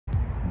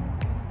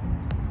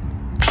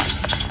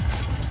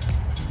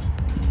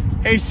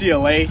Hey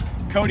CLA,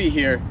 Cody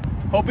here.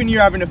 Hoping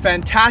you're having a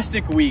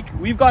fantastic week.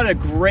 We've got a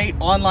great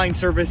online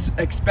service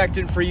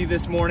expected for you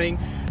this morning,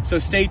 so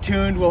stay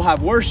tuned. We'll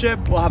have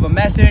worship, we'll have a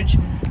message.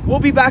 We'll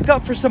be back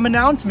up for some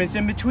announcements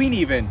in between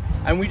even,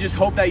 and we just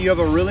hope that you have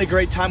a really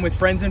great time with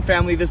friends and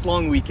family this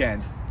long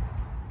weekend.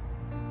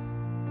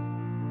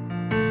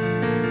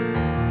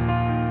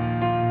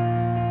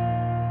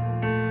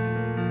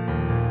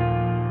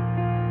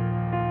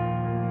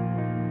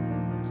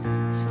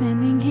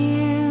 Standing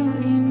here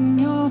in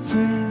your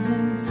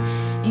presence,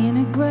 in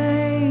a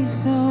grace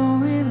so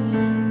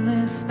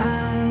relentless,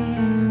 I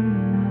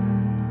am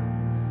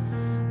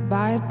won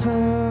by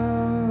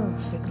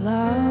perfect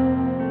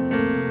love,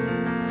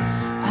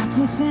 wrapped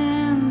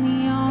within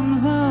the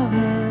arms of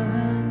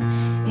heaven,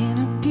 in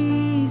a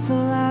peace that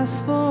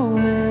lasts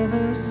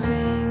forever,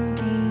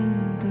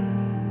 sinking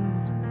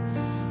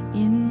deep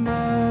in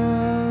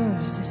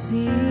mercy.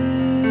 See,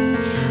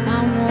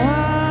 I'm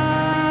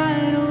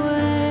wide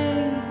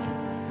awake,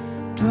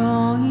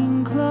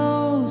 drawing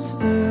close,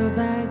 stirred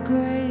by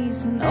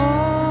grace, and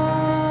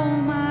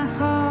all my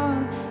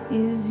heart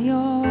is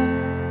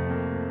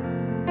yours.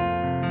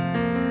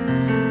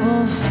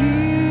 All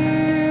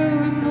fear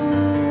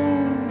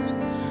removed,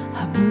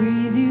 I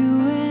breathe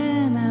you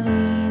in, I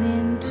lean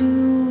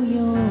into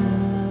your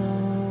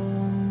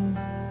love.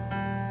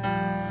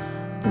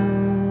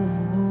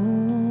 Oh,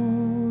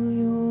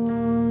 your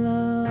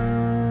love.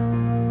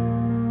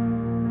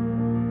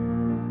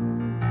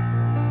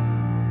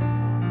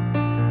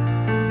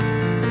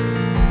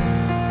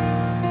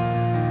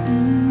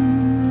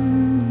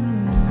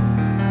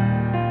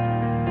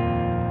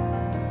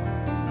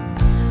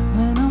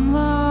 When I'm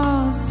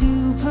lost,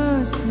 you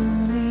pursue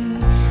me.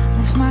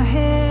 Lift my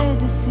head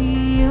to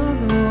see your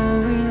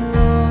glory,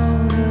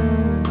 Lord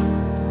of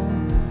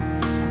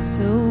all.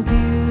 So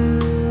beautiful.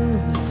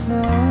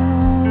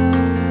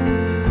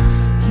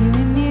 Here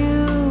in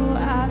you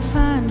I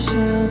find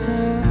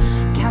shelter,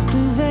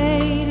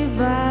 captivated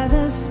by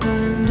the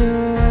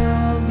splendor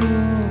of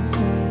your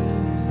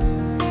face.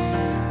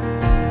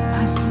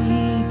 My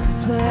secret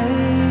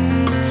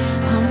place,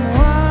 I'm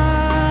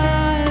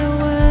wide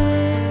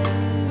awake,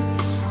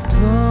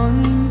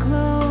 drawing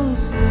close,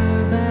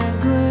 stirred by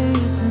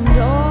grace, and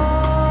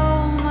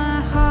all my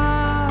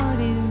heart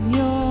is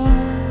yours.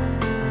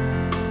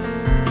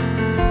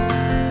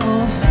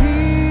 All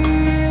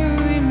fear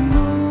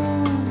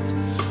removed,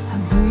 I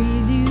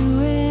breathe you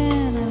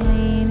in, I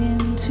lean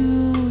into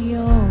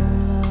your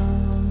love.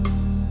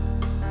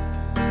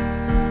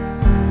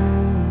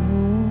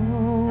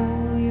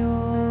 Oh,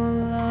 your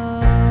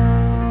love.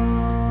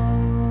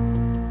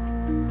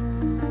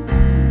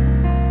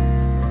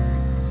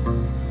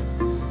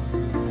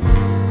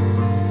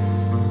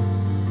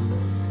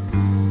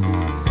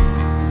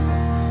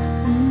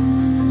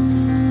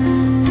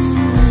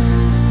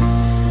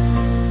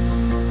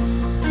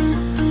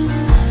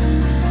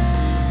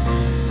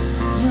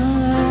 Your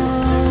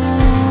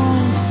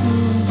love so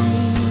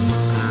deep.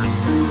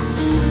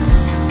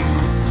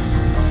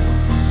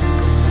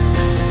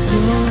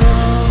 Your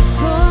love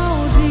so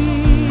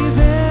deep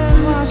is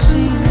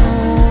washing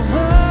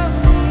over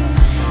me.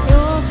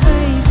 Your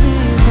face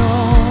is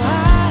all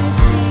I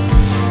see.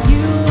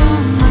 You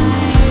are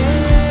my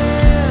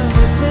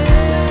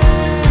everything.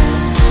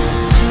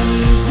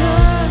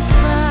 Jesus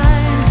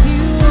Christ,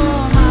 you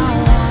are my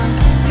one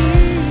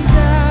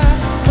desire.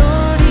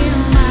 Lord, hear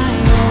my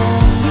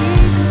only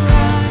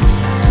cry,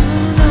 to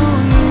know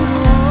you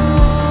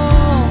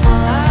all my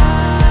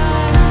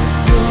life.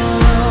 Your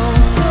love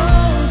so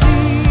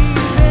deep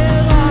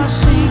is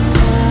washing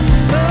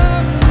over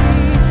me.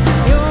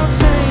 Your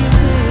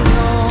face is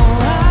all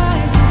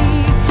I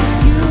see.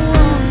 You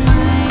are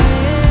my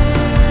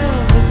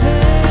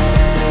everything.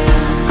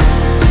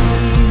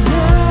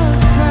 Jesus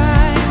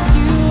Christ,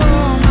 you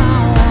are my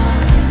one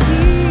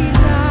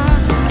desire.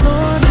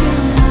 Lord,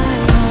 hear my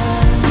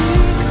only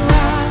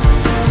cry,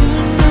 to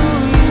know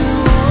you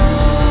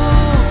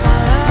all my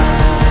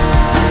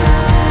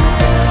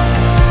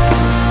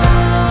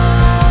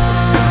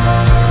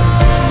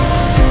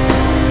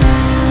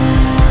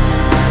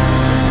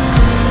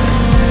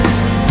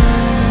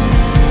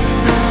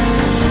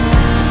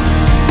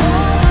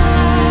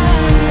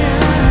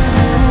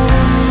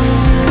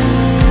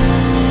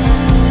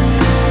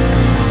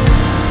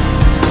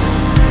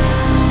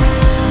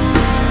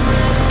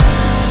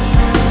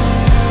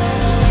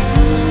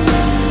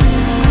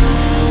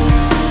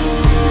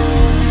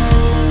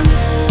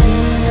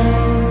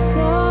love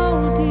so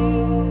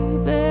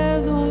deep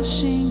is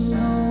washing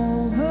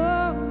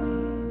over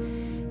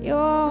me.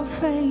 Your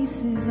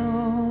face is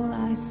all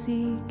I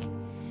seek.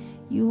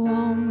 You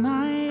are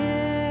my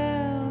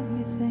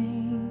everything.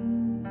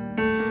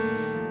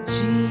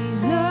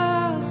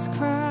 Jesus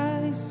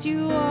Christ,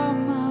 you are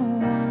my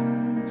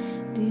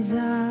one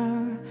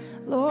desire.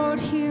 Lord,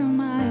 hear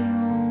my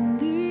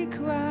only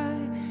cry,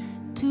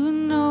 to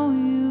know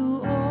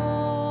you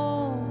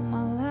all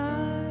my life.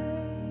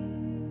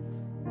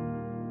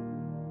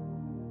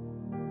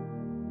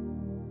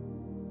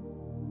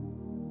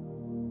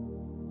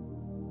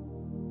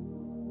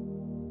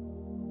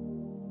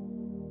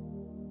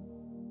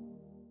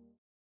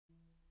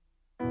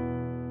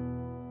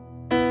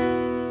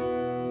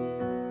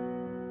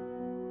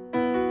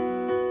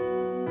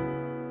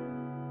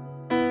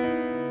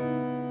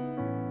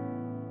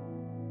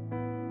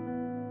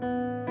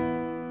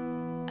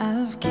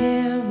 I've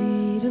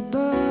carried a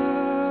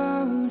burden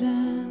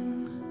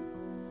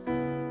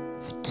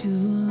for too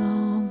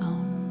long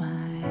on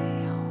my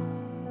own.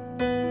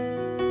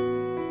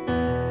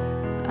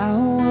 I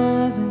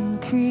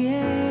wasn't created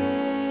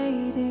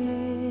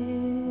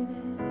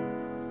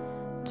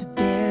to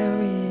bear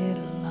it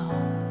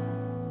alone.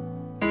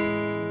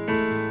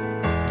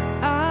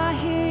 I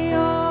hear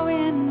your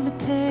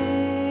invitation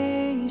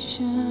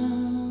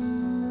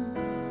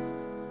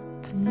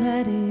to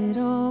let it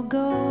all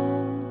go.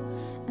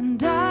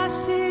 And I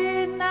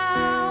see it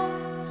now,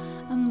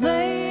 I'm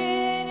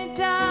laying it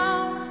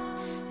down,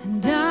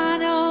 and I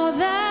know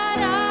that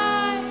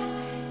I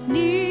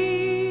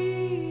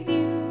need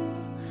you.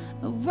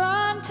 I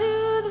run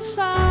to the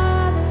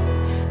Father,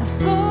 I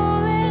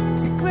fall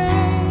into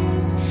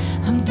grace.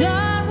 I'm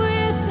done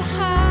with the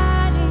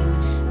hiding,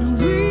 no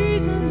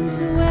reason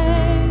to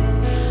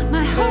wait.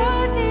 My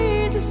heart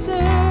needs a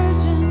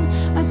surgeon,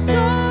 my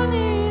soul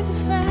needs a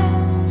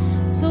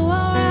friend, so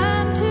I'll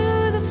run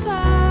to the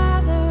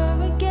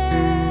Father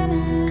again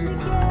and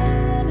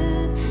again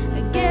and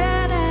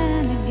again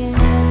and again.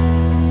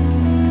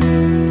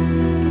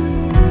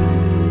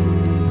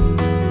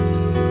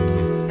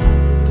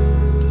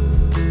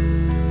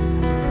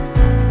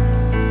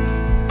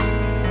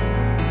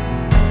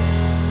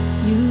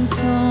 You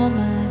saw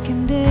my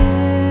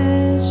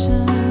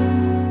condition,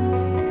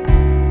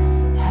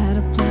 had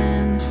a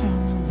plan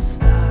from the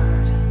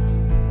start.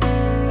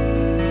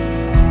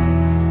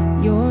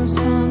 Your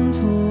son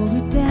for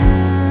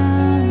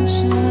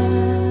redemption,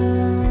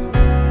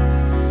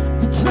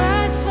 the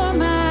price for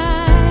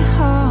my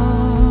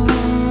heart.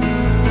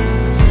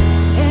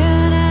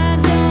 And I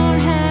don't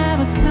have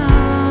a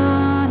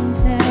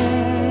context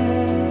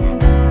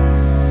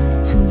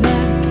for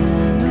that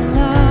kind of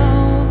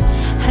love.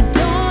 I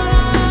don't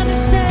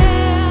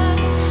understand,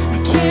 I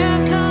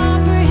can't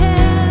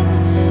comprehend.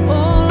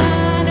 All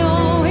I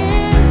know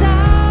is I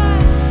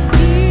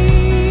need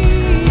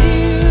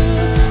you.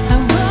 I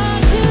run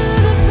to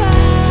the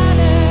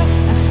Father,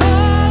 I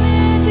fall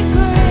into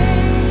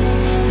grace.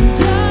 I'm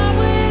done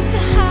with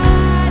the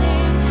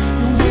hiding,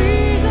 no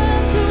reason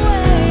to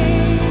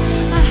wait.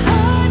 My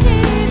heart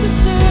needs a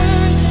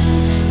surgeon,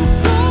 my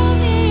soul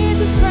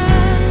needs a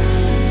friend,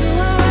 so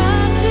I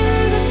run to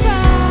the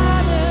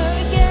Father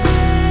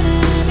again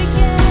and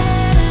again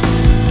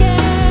and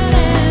again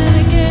and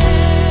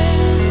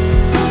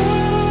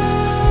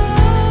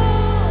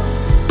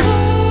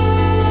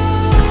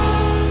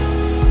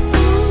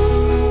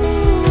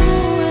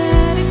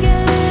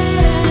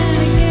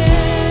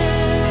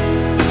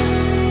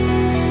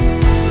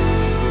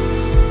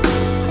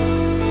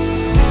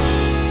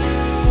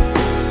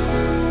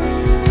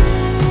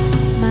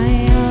My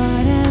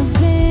heart has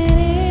been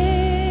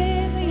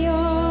in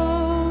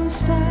your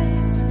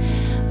sights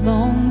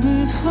long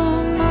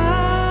before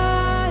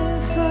my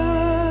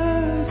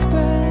first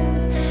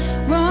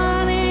breath,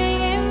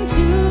 running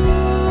into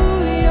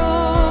your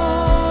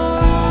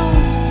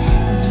arms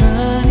is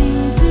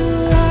running to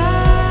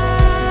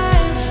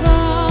life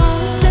from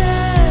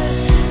death.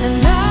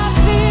 And I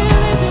feel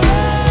this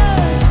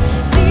rush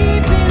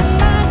deep in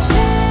my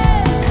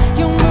chest.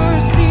 Your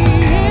mercy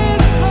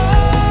is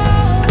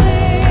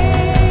calling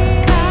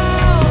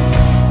out.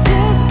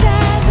 Just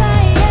as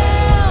I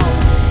am,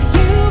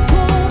 you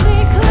pull me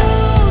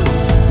close.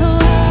 No,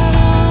 I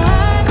know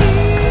I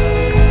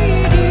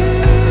need you.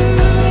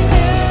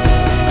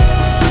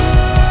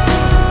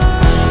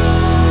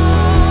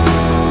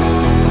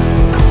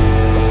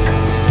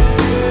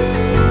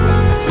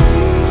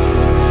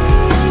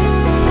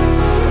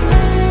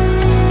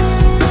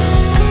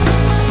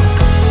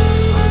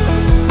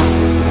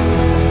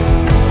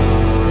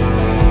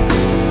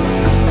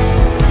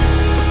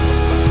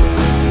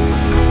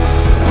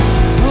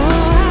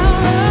 Oh, I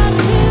run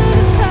to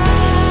the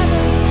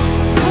Father,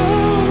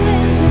 fall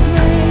into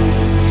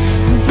grace.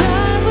 I'm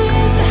done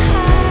with the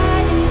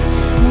hiding,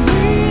 no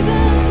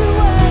reason to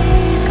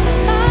wait.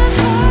 My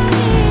heart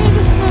needs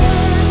a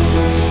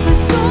surgeon, my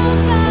soul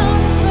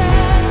found a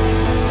friend,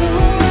 so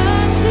I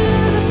run to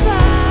the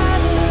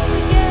Father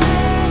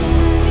again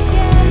and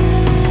again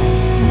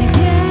and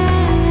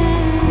again and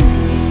again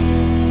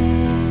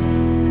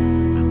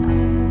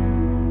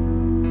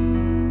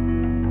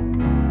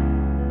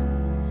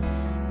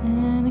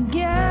and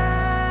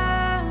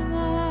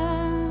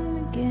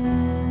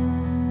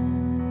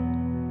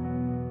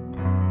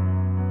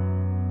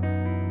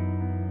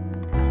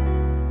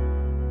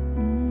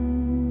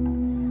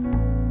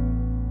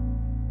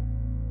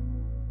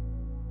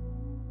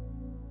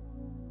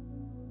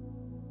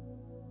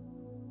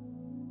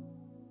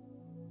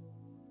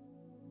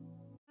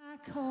I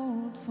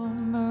called for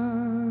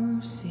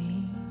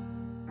mercy.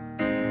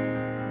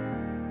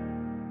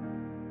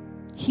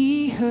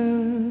 He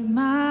heard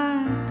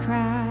my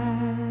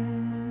cry.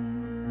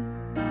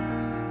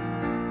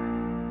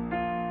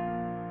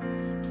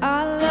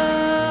 I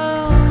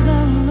love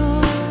the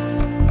Lord.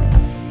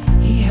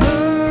 He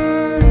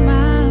heard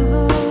my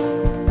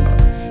voice.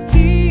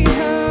 He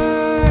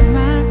heard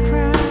my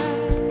cry.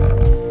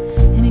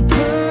 And he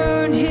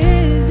turned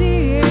his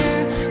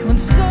ear when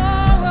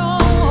sorrow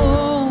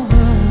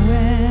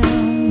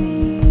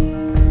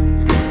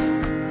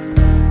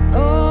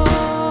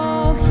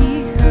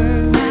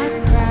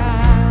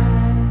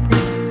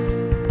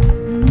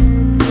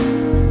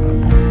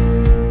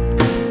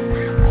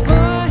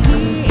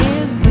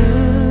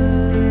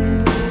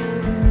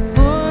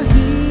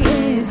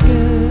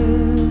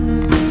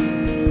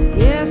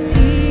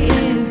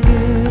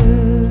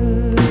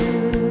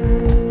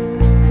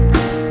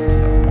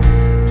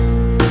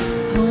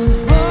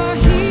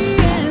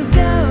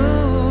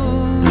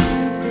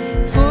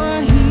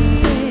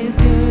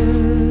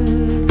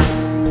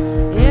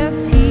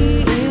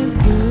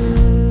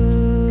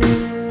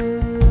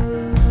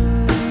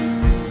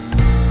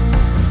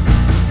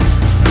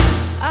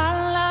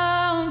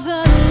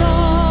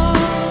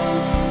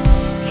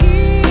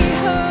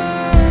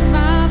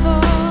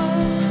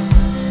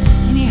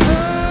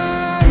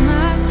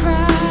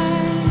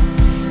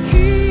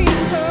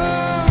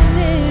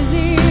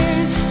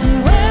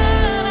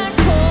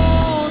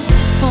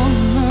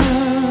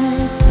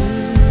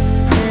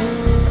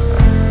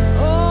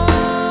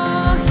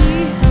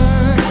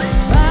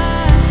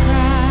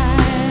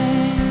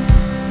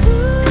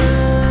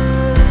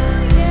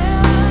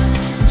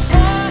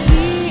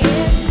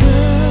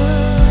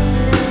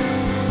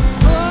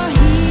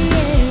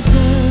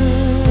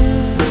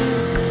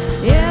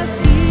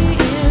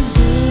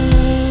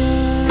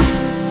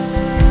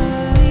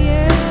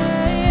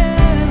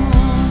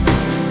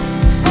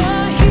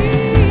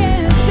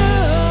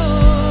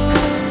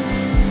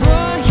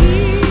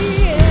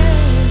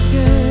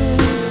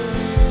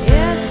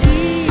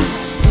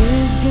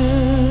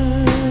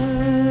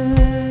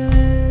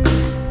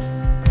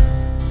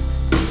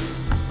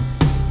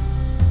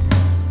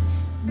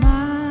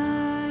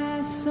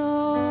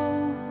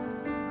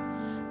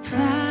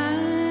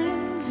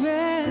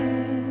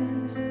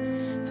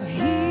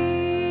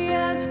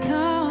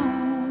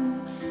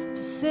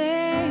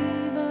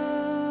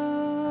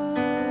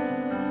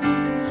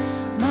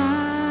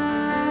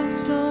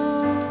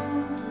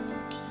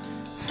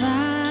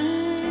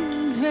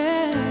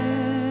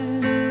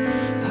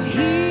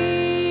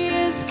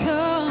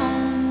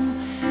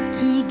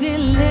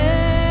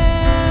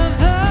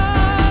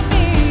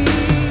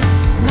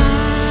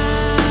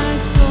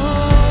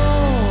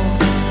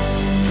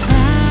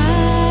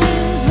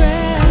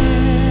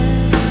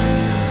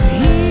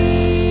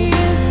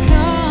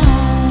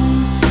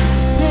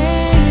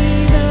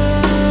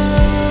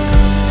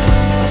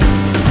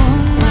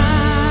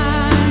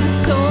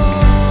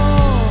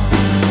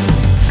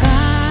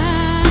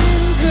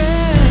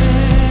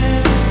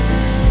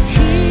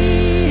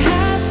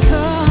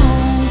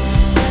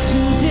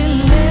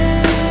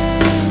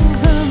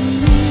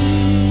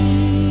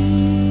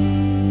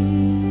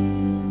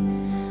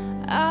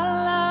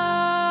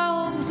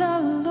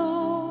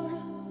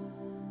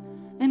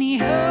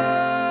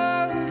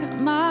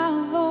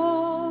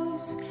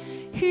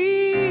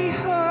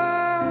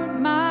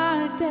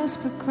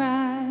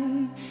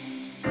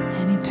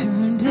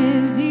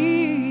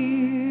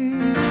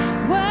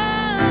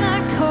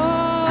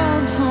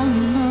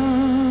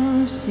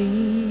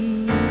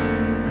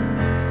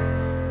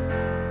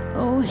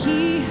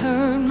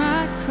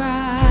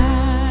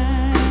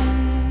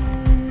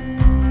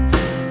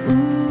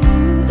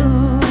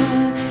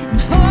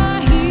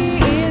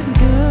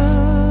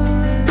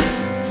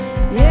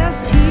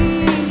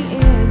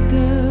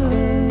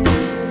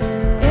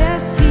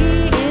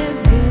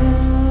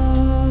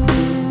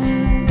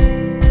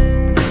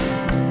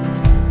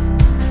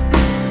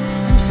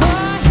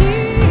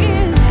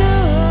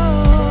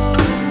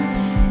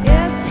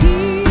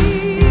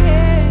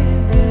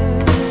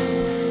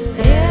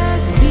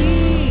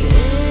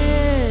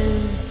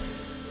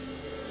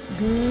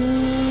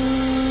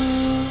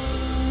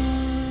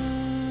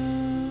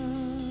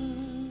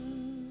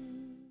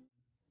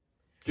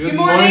Good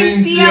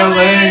morning,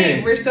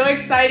 CLA! We're so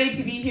excited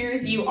to be here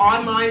with you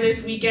online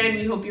this weekend.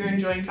 We hope you're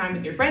enjoying time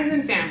with your friends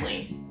and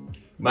family.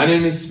 My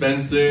name is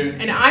Spencer.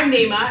 And I'm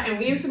Naima, and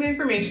we have some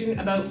information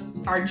about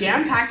our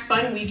jam-packed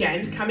fun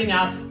weekend coming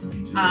up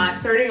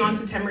starting on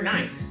September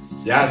 9th.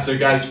 Yeah, so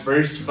guys,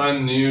 first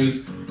fun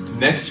news.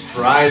 Next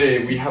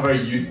Friday, we have our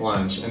youth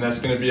lunch, and that's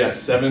going to be at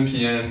 7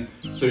 p.m.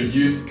 So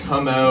youth,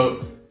 come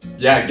out.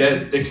 Yeah,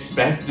 get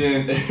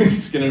expectant.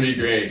 It's going to be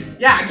great.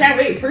 Yeah, I can't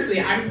wait.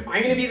 Personally, I'm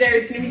going to be there.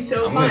 It's going to be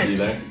so fun. I'm going to be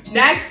there.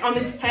 Next, on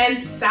the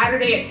 10th,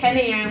 Saturday at 10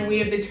 a.m., we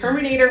have the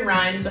Terminator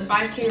Run, the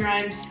 5K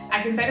run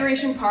at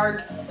Confederation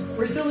Park.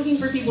 We're still looking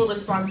for people to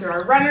sponsor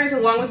our runners,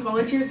 along with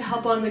volunteers to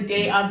help on the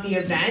day of the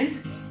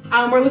event.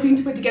 We're looking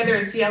to put together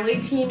a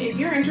CLA team. If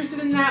you're interested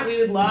in that, we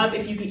would love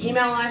if you could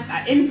email us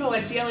at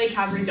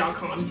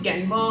info@clacalgary.com to get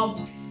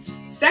involved.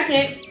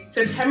 Second,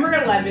 September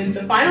 11th,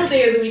 the final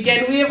day of the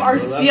weekend, we have our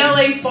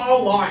CLA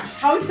fall launch.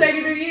 How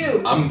excited are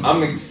you?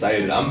 I'm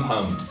excited. I'm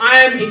pumped.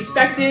 I'm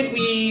expectant.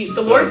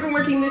 The Lord's been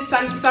working this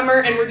summer,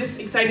 and we're just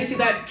excited to see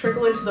that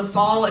trickle into the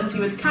fall and see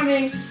what's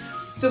coming.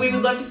 So we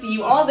would love to see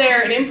you all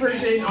there and in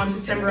person on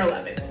September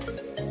 11th.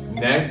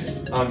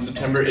 Next, on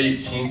September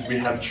 18th, we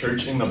have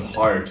Church in the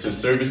Park. So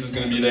service is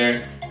going to be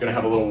there. We're going to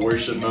have a little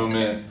worship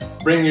moment.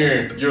 Bring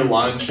your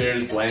lawn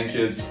chairs,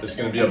 blankets. It's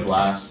going to be a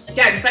blast.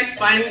 Yeah, expect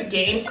fun,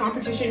 games,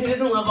 competition. Who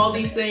doesn't love all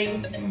these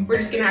things? We're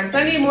just going to have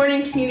Sunday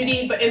morning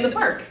community, but in the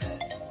park.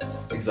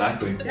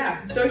 Exactly.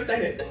 Yeah, so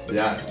excited.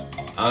 Yeah.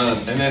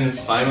 And then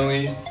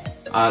finally,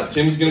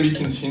 Tim's going to be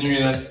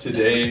continuing us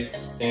today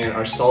in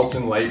our Salt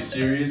and Light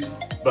series.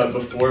 But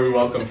before we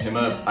welcome him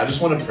up, I just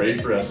want to pray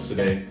for us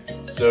today.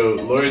 So,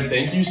 Lord,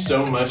 thank you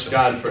so much,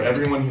 God, for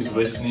everyone who's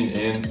listening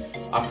in.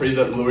 I pray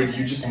that, Lord,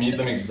 you just meet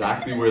them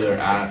exactly where they're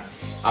at.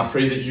 I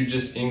pray that you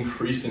just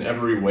increase in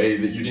every way,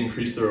 that you'd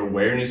increase their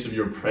awareness of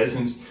your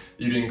presence,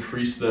 you'd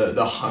increase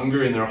the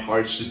hunger in their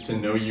hearts just to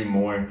know you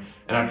more.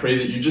 And I pray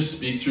that you just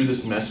speak through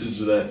this message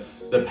that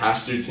the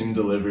pastor team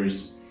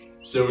delivers.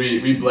 So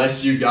we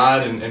bless you,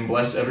 God, and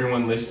bless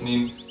everyone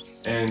listening.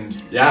 And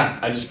yeah,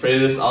 I just pray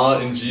this all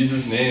in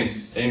Jesus' name.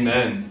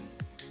 Amen.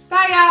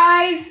 Bye,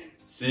 guys.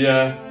 See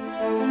ya.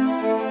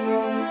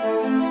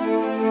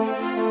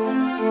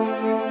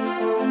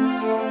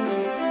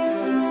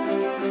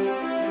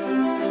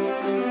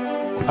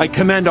 I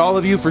commend all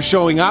of you for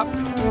showing up.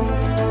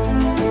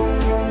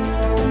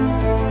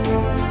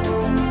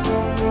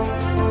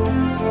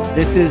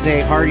 This is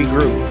a hearty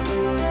group.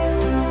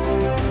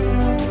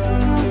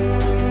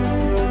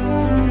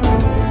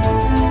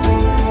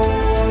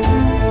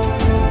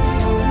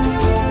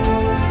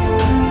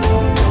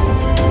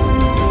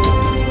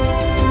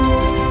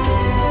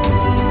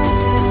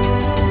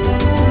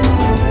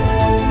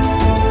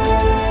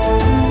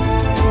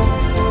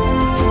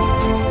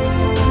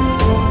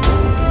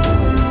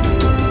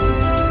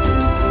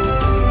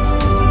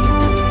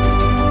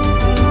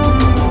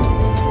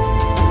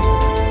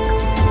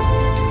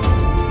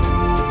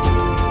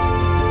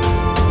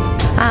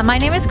 My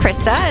name is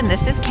Krista and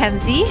this is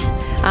Kenzie.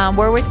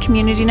 We're with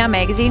Community Now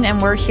Magazine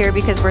and we're here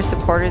because we're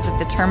supporters of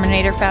the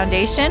Terminator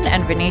Foundation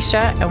and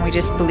Venetia, and we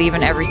just believe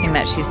in everything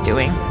that she's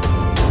doing.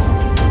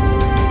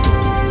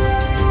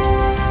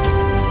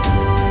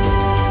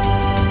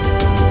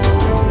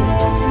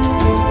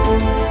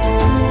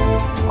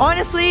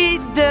 Honestly,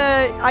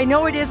 I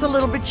know it is a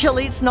little bit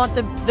chilly. It's not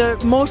the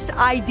most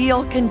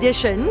ideal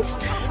conditions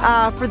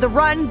for the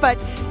run, but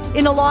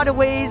in a lot of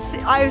ways,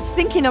 I was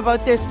thinking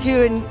about this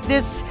too, and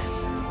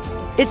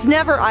it's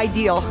never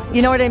ideal.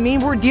 You know what I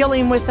mean? We're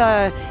dealing with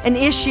an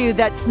issue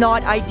that's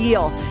not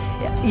ideal.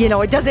 You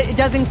know, it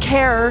doesn't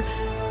care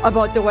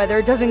about the weather.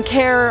 It doesn't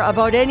care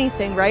about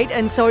anything, right?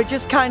 And so it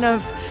just kind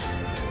of,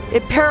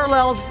 it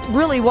parallels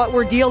really what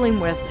we're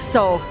dealing with.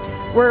 So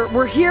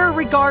we're here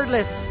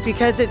regardless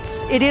because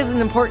it is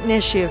an important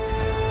issue.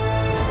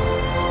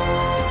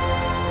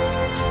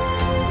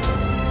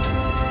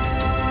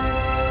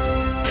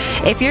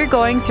 If you're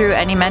going through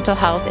any mental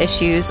health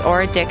issues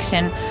or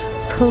addiction,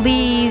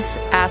 please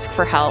ask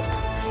for help.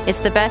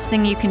 It's the best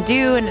thing you can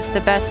do, and it's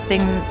the best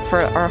thing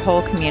for our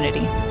whole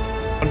community.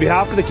 On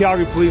behalf of the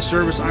Calgary Police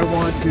Service, I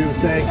want to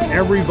thank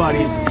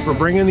everybody for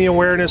bringing the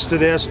awareness to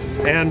this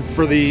and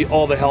for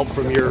all the help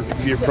from your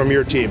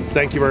team.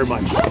 Thank you very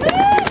much.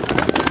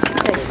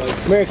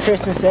 Merry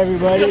Christmas,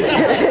 everybody.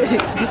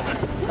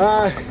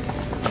 I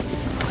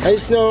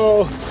just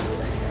know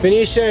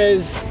Venetia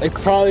is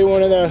probably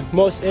one of the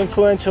most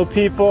influential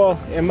people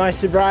in my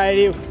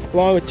sobriety,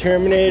 along with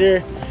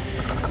Terminator.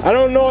 I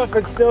don't know if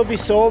I'd still be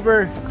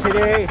sober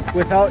today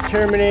without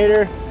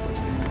Terminator.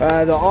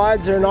 The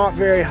odds are not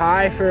very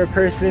high for a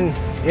person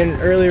in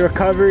early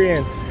recovery,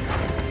 and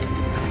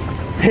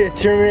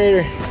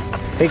Terminator,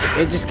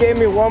 it just gave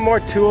me one more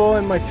tool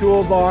in my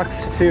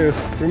toolbox to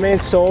remain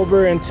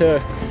sober and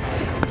to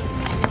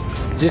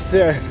just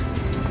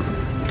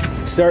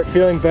start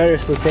feeling better.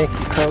 So thank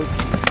you, Coach.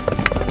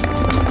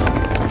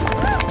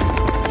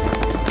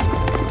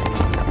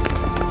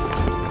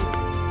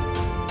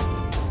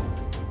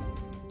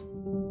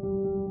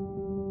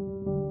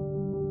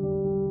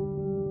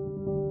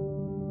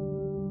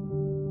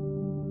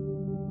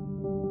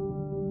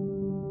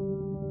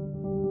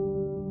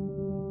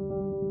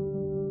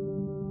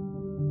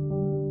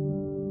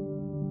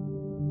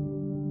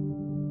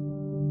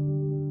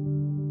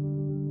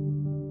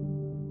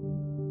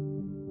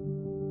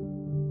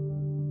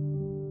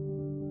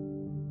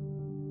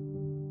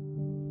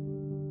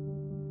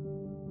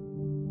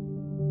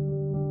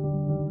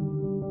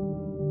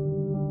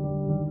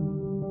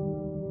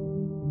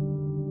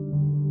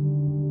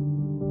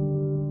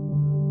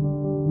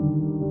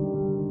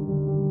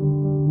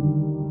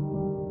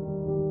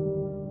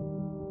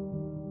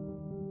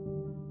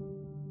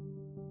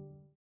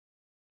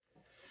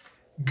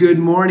 Good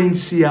morning,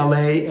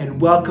 CLA, and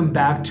welcome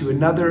back to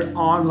another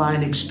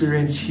online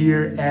experience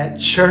here at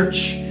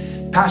church.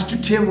 Pastor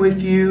Tim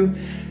with you.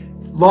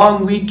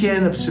 Long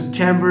weekend of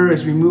September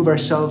as we move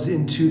ourselves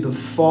into the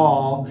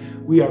fall.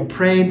 We are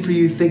praying for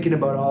you, thinking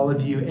about all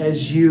of you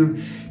as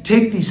you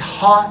take these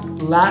hot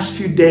last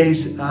few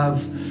days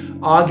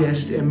of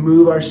August and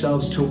move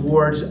ourselves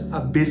towards a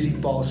busy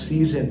fall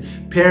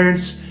season.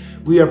 Parents,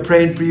 we are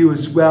praying for you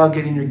as well,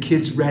 getting your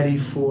kids ready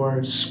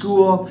for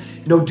school.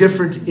 No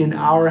different in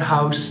our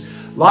house.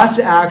 Lots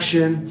of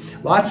action,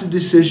 lots of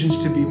decisions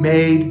to be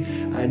made,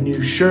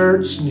 new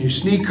shirts, new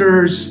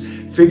sneakers,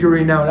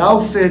 figuring out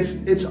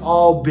outfits. It's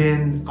all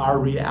been our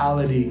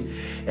reality.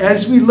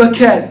 As we look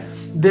at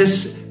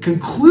this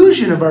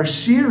conclusion of our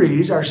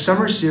series, our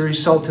summer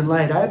series, Salt and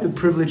Light, I have the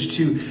privilege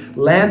to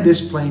land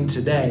this plane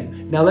today.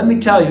 Now, let me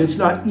tell you, it's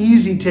not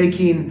easy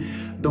taking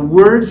the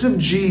words of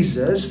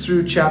Jesus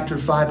through chapter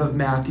 5 of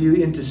Matthew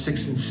into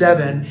 6 and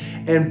 7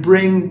 and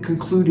bring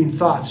concluding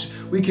thoughts.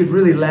 We could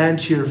really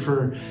land here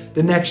for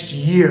the next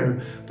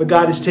year, but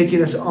God is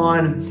taking us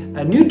on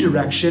a new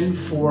direction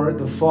for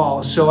the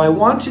fall. So I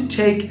want to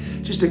take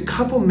just a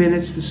couple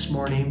minutes this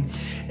morning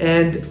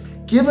and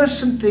give us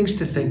some things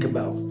to think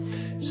about.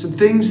 Some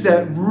things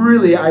that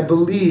really, I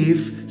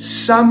believe,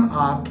 sum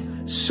up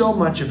so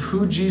much of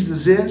who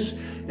Jesus is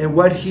and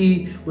what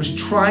he was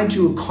trying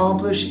to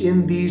accomplish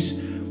in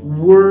these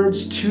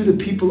words to the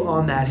people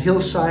on that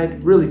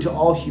hillside, really to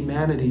all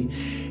humanity,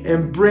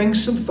 and bring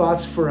some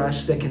thoughts for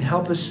us that can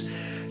help us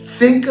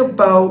think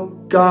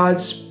about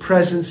God's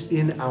presence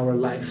in our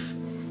life.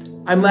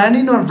 I'm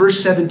landing on verse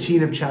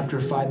 17 of chapter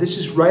 5. This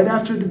is right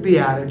after the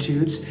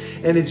Beatitudes,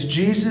 and it's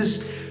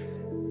Jesus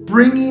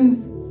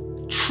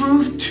bringing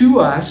truth to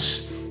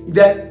us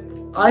that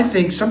I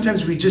think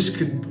sometimes we just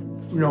could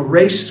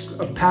race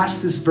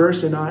past this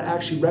verse and not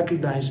actually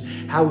recognize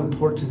how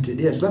important it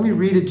is. Let me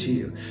read it to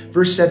you.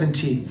 Verse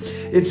 17.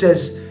 It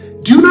says,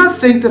 "Do not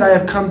think that I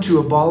have come to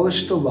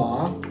abolish the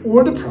law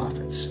or the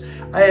prophets.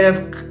 I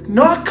have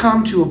not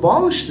come to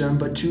abolish them,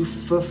 but to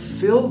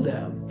fulfill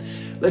them."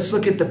 Let's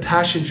look at the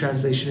Passion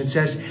Translation. It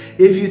says,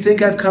 "If you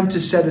think I've come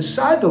to set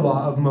aside the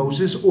law of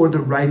Moses or the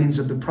writings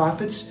of the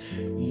prophets,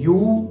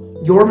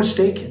 you're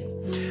mistaken.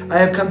 I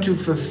have come to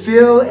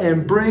fulfill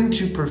and bring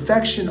to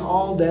perfection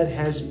all that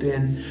has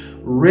been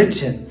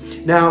written."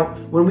 Now,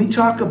 when we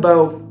talk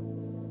about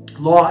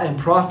law and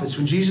prophets,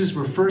 when Jesus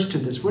refers to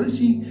this, what does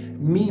he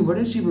mean? What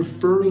is he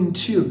referring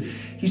to?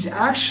 He's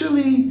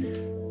actually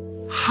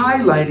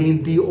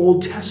highlighting the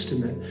Old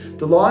Testament.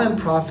 The law and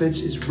prophets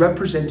is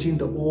representing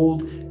the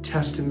Old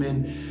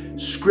Testament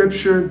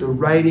scripture, the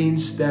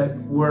writings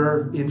that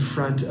were in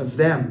front of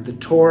them, the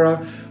Torah,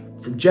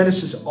 from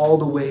Genesis all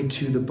the way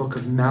to the book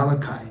of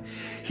Malachi.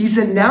 He's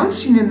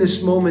announcing in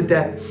this moment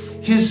that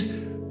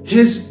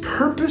his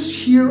purpose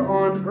here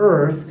on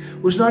earth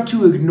was not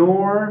to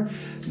ignore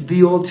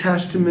the Old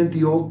Testament,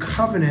 the Old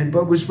Covenant,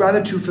 but was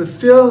rather to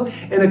fulfill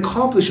and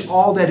accomplish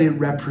all that it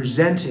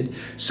represented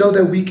so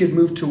that we could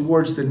move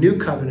towards the New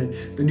Covenant,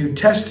 the New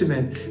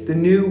Testament, the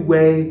new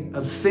way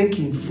of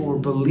thinking for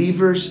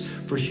believers,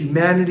 for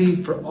humanity,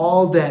 for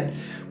all that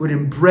would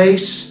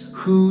embrace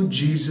who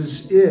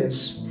Jesus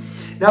is.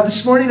 Now,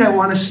 this morning I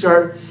want to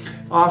start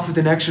off with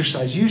an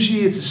exercise.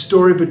 Usually it's a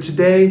story, but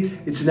today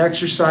it's an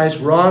exercise.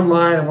 We're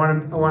online. I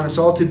want us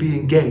all to be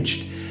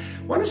engaged.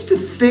 I want us to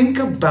think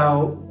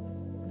about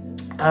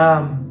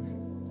a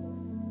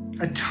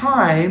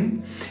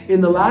time in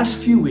the last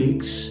few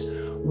weeks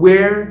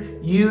where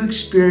you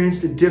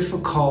experienced a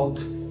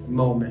difficult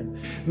moment.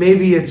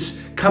 Maybe it's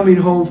coming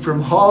home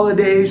from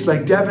holidays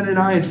like Devin and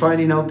I and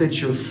finding out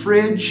that your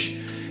fridge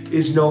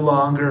is no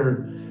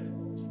longer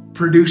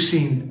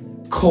producing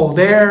cold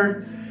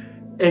air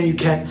and you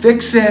can't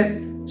fix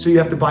it, so you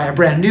have to buy a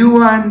brand new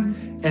one,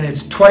 and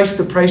it's twice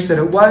the price that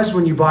it was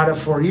when you bought it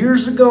 4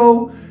 years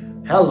ago.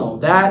 Hello,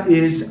 that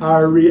is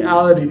our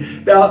reality.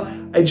 Now,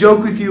 I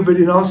joke with you, but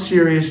in all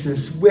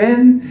seriousness,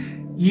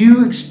 when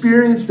you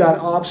experienced that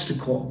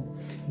obstacle,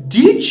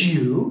 did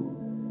you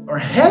or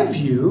have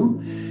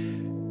you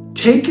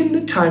taken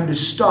the time to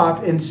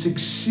stop and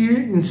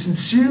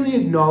sincerely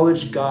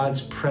acknowledge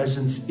God's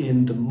presence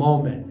in the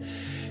moment?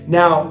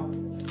 Now,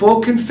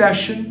 full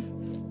confession,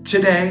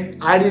 today,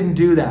 I didn't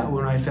do that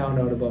when I found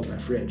out about my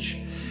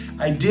fridge.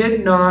 I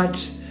did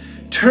not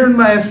turn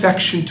my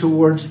affection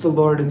towards the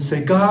Lord and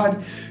say, "God,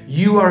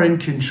 you are in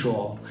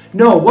control."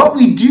 No, what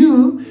we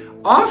do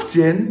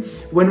often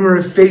when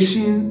we're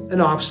facing an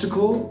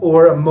obstacle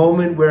or a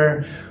moment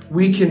where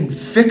we can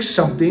fix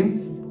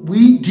something,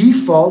 we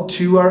default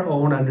to our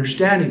own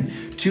understanding,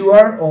 to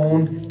our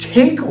own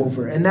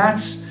takeover. And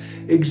that's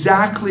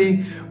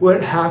exactly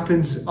what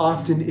happens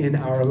often in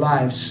our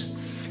lives.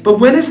 But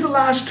when is the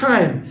last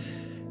time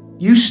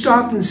you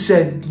stopped and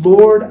said,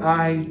 "Lord,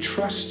 I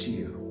trust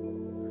you"?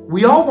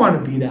 We all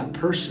want to be that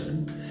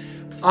person.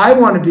 I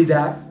want to be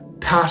that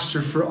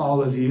pastor for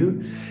all of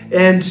you.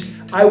 And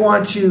I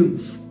want to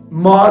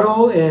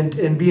model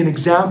and be an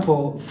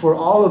example for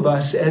all of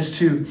us as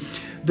to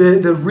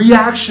the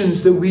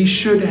reactions that we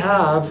should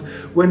have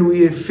when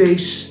we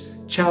face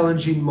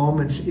challenging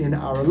moments in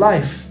our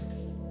life.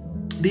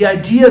 The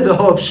idea,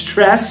 though, of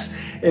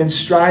stress and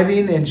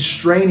striving and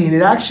straining,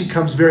 it actually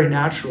comes very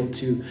natural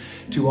to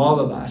all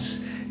of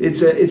us.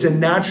 It's a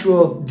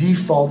natural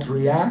default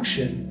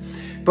reaction.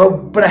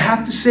 But I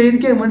have to say it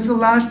again. When's the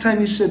last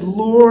time you said,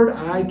 Lord,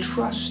 I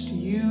trust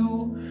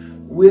you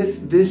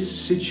with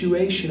this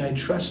situation. I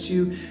trust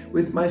you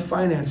with my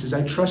finances.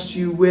 I trust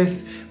you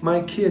with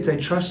my kids. I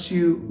trust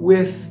you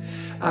with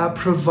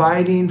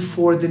providing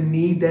for the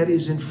need that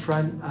is in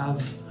front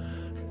of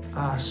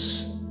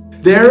us.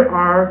 There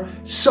are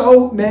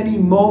so many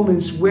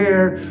moments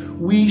where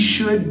we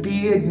should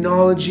be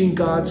acknowledging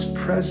God's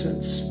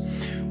presence.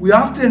 We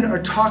often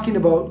are talking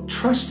about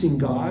trusting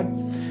God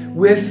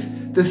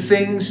with the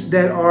things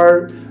that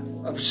are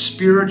of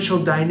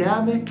spiritual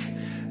dynamic,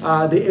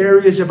 the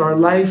areas of our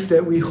life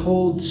that we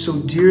hold so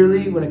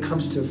dearly when it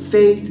comes to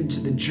faith and to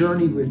the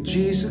journey with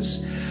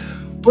Jesus.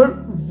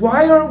 But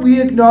why aren't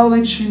we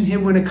acknowledging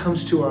Him when it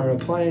comes to our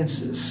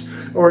appliances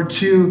or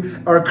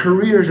to our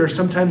careers or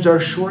sometimes our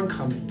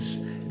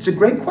shortcomings? It's a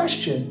great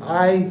question.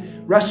 I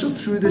wrestle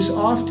through this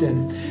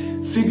often,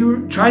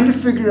 trying to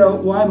figure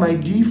out why my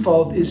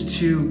default is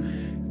to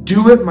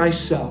do it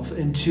myself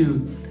and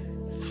to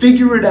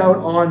figure it out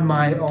on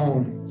my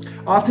own.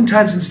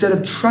 Oftentimes, instead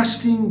of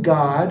trusting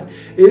God,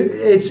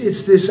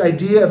 it's this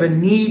idea of a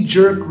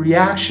knee-jerk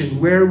reaction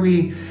where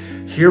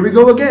here we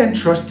go again,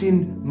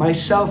 trusting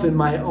myself in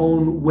my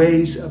own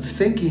ways of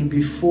thinking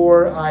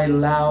before I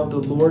allow the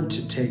Lord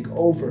to take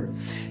over.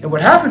 And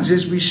what happens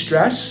is we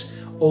stress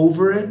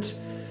over it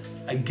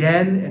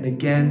again and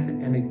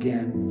again and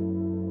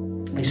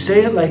again. I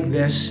say it like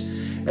this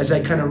as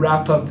I kind of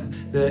wrap up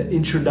the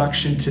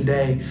introduction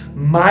today.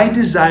 My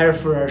desire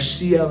for our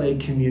CLA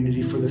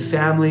community, for the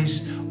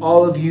families,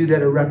 all of you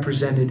that are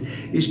represented,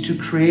 is to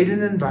create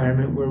an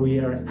environment where we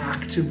are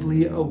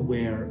actively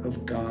aware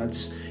of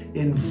God's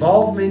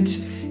involvement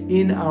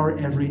in our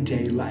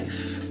everyday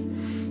life.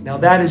 Now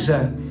that is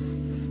a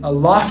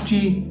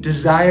lofty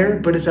desire,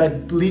 but it's, I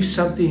believe,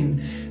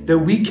 something that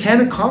we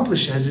can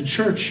accomplish as a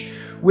church,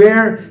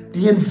 where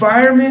the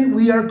environment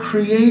we are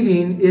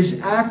creating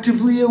is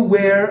actively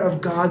aware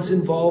of God's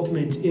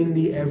involvement in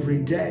the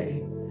everyday.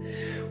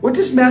 What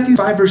does Matthew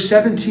 5 verse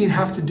 17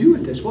 have to do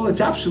with this? Well,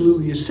 it's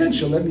absolutely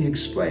essential. Let me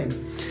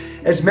explain.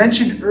 As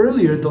mentioned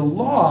earlier, the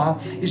law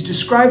is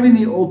describing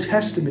the Old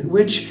Testament,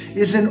 which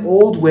is an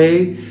old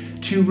way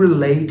to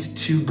relate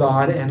to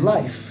God and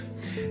life.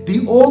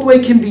 The old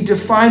way can be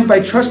defined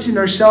by trusting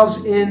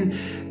ourselves in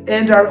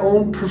and our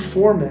own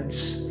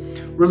performance,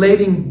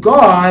 relating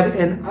God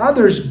and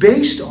others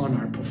based on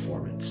our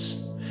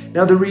performance.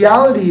 Now, the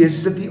reality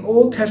is that the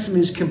Old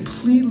Testament is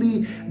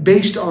completely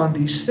based on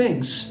these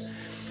things.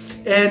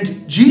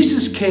 And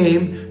Jesus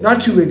came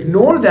not to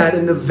ignore that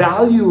and the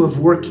value of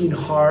working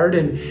hard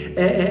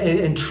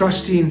and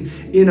trusting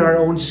in our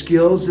own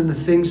skills and the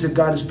things that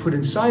God has put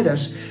inside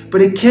us,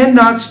 but it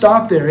cannot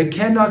stop there. It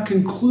cannot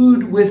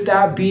conclude with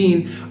that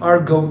being our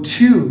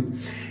go-to.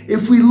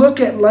 If we look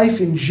at life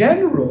in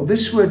general,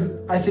 this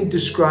would, I think,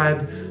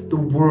 describe the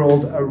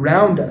world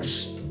around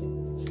us.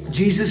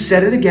 Jesus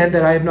said it again,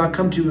 that I have not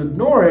come to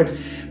ignore it,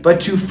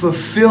 but to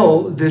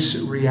fulfill this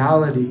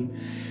reality.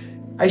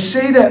 I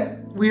say that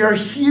we are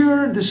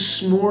here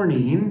this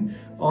morning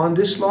on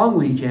this long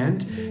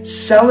weekend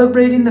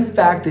celebrating the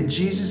fact that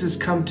Jesus has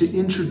come to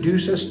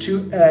introduce us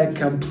to a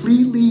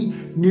completely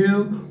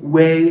new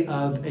way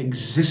of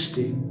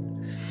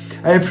existing.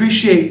 I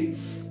appreciate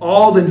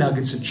all the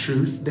nuggets of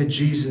truth that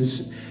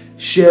Jesus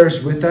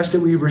shares with us,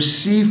 that we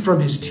receive from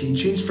his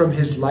teachings, from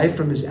his life,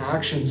 from his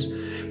actions.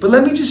 But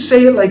let me just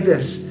say it like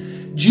this.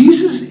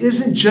 Jesus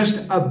isn't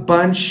just a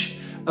bunch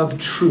of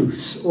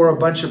truths or a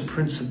bunch of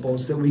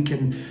principles that we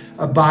can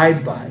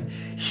abide by.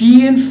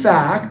 He, in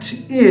fact,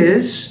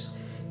 is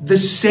the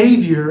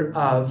Savior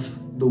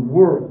of the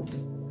world,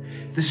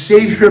 the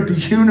Savior of the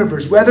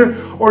universe. Whether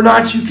or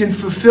not you can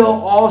fulfill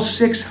all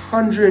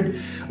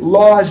 600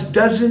 laws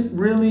doesn't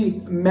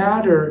really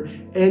matter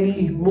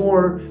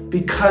anymore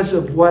because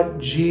of what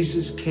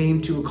Jesus came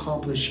to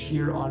accomplish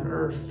here on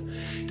earth.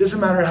 It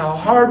doesn't matter how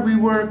hard we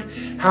work,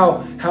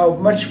 how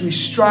much we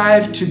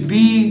strive to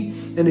be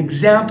an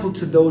example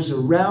to those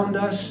around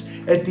us.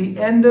 At the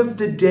end of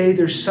the day,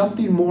 there's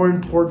something more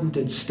important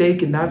at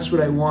stake, and that's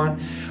what I want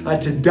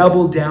to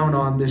double down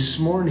on this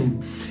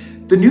morning.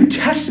 The New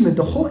Testament,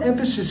 the whole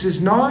emphasis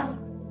is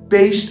not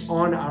based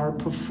on our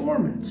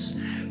performance,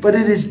 but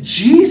it is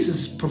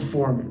Jesus'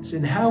 performance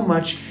and how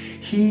much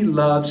he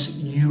loves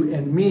you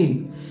and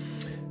me.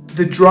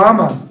 The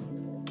drama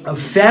of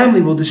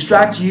family will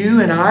distract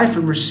you and I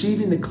from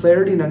receiving the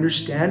clarity and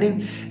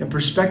understanding and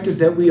perspective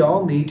that we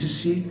all need to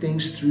see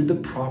things through the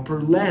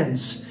proper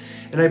lens.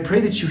 And I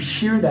pray that you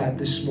hear that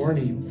this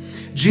morning.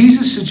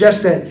 Jesus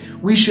suggests that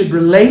we should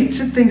relate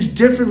to things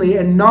differently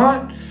and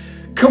not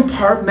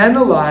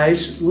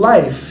compartmentalize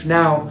life.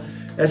 Now,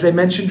 as I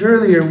mentioned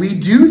earlier, we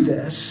do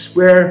this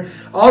where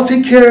I'll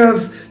take care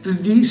of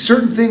these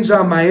certain things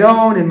on my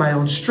own in my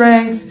own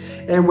strength.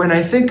 And when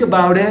I think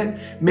about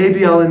it,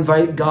 maybe I'll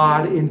invite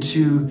God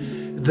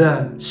into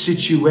the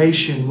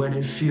situation when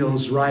it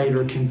feels right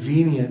or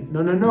convenient.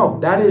 No, no, no.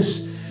 That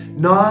is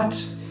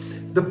not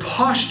the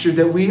posture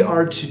that we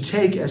are to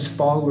take as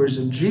followers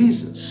of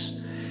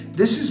Jesus.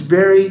 This is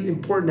very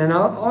important. And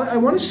I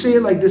want to say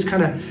it like this,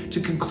 kind of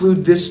to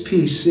conclude this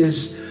piece,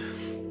 is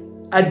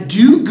a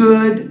do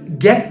good,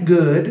 get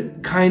good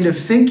kind of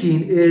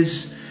thinking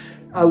is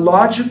a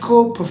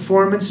logical,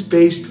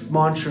 performance-based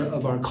mantra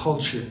of our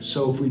culture.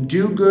 So if we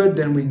do good,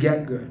 then we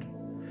get good.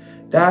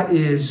 That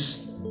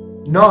is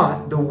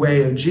not the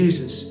way of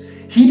Jesus.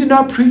 He did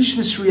not preach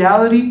this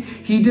reality.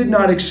 He did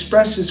not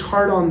express his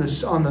heart on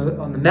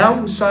the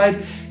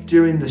mountainside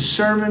during the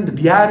sermon, the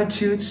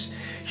Beatitudes.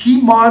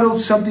 He modeled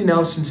something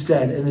else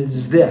instead, and it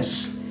is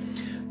this.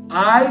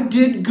 I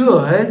did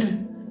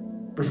good,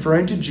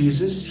 referring to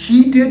Jesus.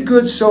 He did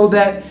good so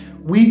that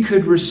we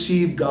could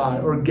receive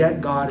God or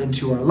get God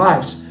into our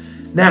lives.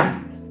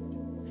 Now,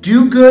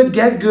 do good,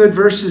 get good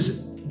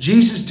versus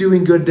Jesus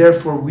doing good,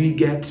 therefore we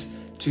get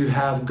to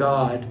have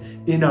God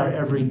in our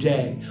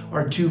everyday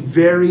are two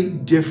very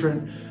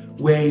different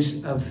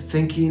ways of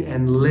thinking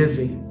and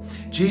living.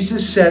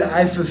 Jesus said,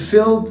 I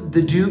fulfilled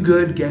the do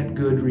good, get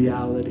good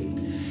reality.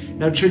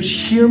 Now, church,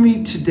 hear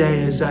me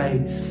today as I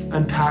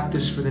unpack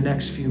this for the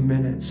next few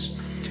minutes.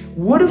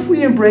 What if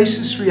we embrace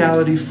this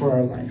reality for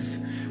our life?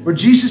 Where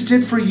Jesus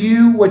did for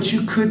you what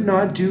you could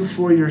not do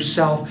for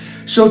yourself,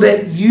 so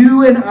that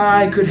you and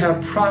I could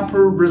have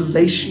proper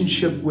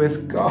relationship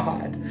with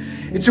God.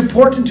 It's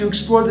important to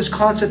explore this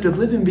concept of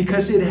living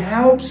because it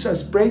helps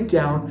us break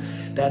down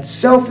that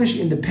selfish,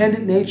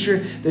 independent nature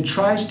that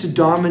tries to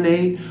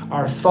dominate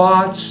our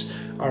thoughts,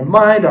 our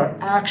mind, our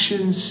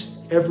actions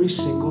every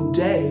single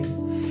day.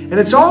 And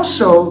it's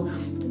also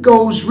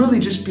goes really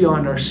just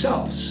beyond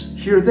ourselves.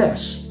 Hear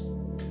this.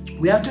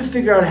 We have to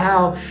figure out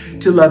how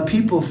to love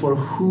people for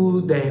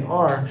who they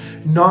are,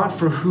 not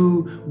for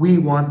who we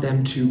want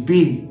them to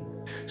be.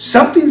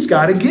 Something's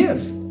got to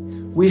give.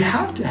 We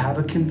have to have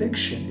a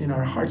conviction in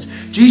our hearts.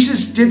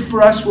 Jesus did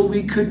for us what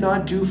we could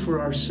not do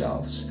for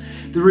ourselves.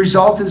 The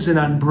result is an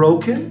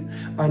unbroken,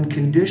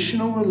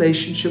 unconditional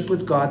relationship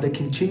with God that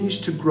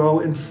continues to grow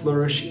and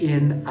flourish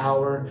in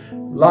our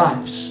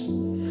lives.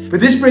 But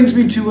this brings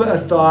me to a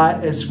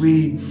thought as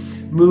we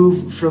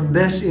move from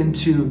this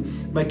into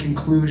my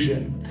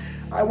conclusion.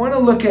 I want to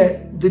look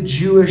at the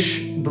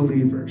Jewish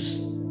believers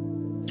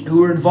who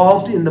were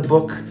involved in the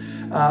book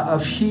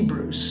of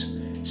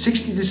Hebrews,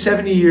 60 to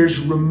 70 years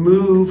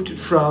removed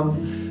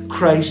from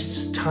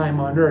Christ's time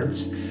on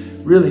earth.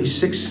 Really,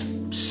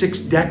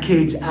 six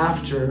decades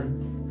after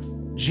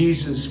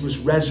Jesus was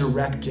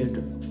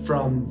resurrected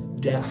from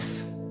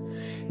death.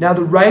 Now,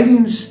 the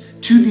writings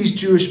to these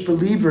Jewish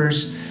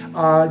believers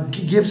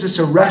gives us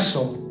a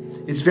wrestle.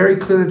 It's very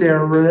clear that they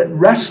are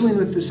wrestling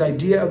with this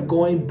idea of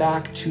going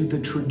back to the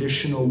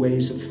traditional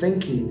ways of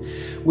thinking,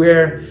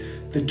 where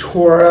the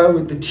Torah,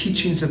 with the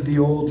teachings of the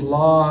old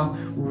law,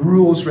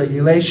 rules,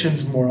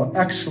 regulations, moral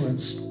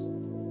excellence.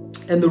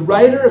 And the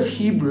writer of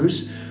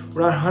Hebrews,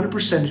 we're not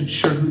 100%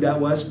 sure who that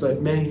was,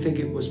 but many think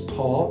it was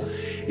Paul,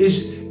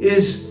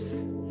 is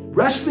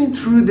wrestling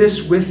through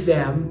this with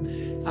them,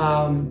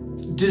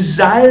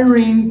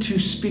 desiring to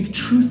speak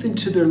truth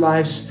into their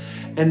lives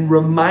and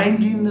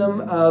reminding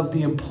them of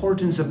the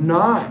importance of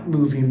not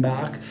moving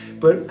back,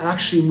 but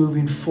actually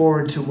moving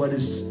forward to what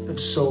is of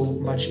so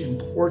much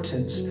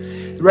importance.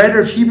 The writer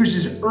of Hebrews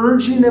is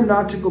urging them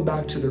not to go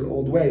back to their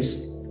old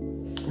ways.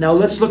 Now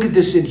let's look at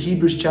this in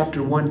Hebrews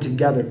chapter 1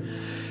 together.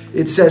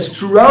 It says,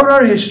 throughout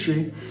our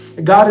history,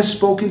 God has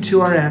spoken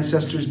to our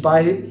ancestors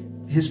by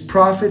his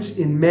prophets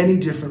in many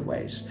different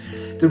ways.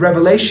 The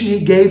revelation he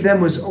gave them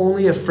was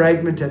only a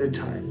fragment at a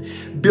time,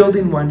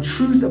 building one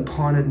truth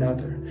upon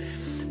another.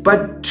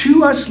 But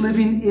to us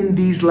living in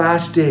these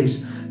last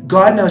days,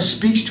 God now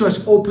speaks to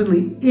us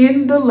openly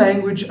in the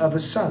language of a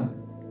son,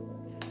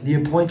 the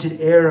appointed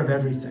heir of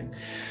everything.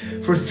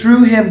 For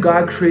through him,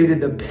 God created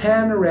the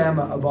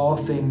panorama of all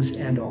things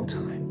and all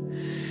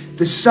time.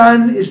 The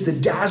Son is the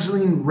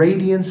dazzling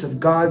radiance of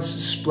God's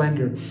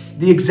splendor,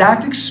 the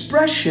exact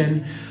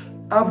expression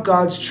of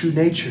God's true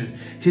nature,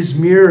 his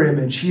mirror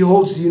image. He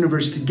holds the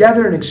universe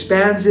together and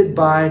expands it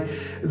by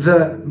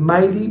the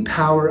mighty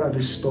power of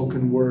his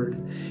spoken word.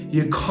 He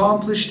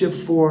accomplished it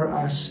for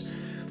us,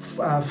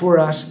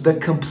 the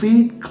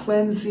complete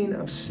cleansing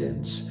of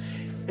sins,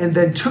 and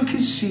then took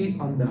his seat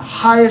on the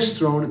highest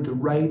throne at the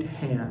right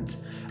hand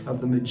of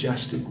the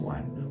majestic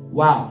one.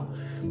 Wow,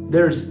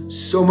 there's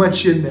so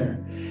much in there.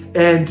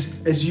 And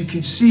as you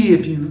can see,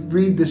 if you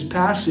read this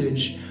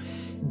passage,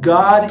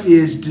 God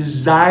is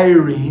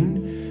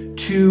desiring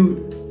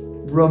to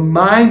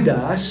remind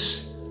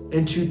us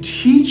and to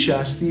teach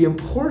us the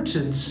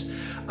importance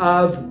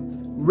of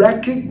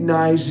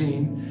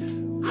recognizing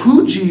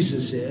who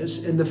Jesus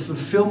is and the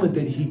fulfillment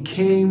that he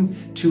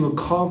came to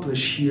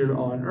accomplish here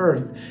on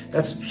earth.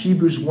 That's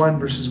Hebrews 1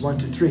 verses 1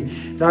 to 3.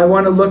 Now I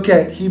want to look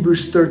at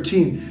Hebrews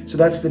 13. So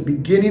that's the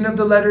beginning of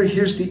the letter.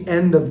 Here's the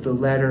end of the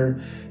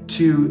letter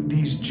to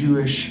these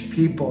Jewish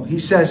people. He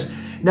says,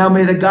 Now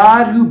may the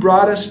God who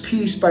brought us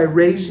peace by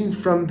raising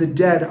from the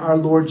dead our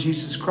Lord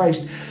Jesus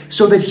Christ,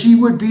 so that he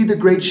would be the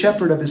great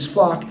shepherd of his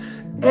flock,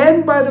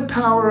 and by the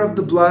power of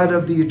the blood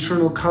of the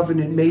eternal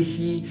covenant, may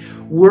he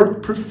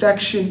work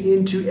perfection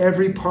into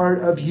every part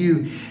of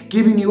you,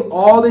 giving you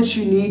all that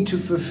you need to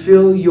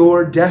fulfill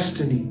your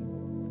destiny.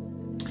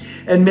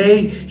 And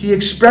may he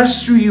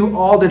express through you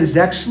all that is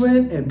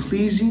excellent and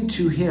pleasing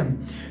to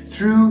him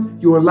through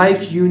your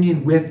life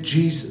union with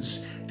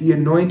Jesus, the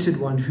Anointed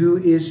One, who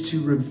is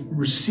to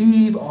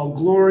receive all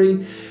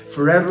glory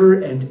forever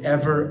and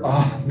ever.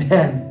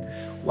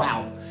 Amen.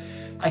 Wow.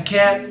 I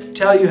can't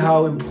tell you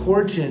how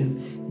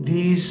important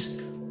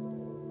these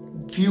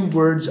few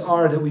words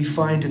are that we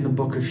find in the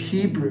book of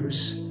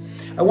Hebrews.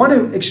 I want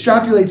to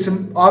extrapolate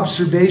some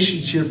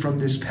observations here from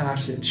this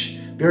passage.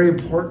 Very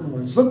important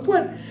ones. Look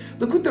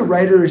what the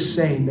writer is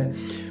saying, that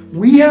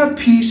we have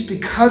peace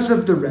because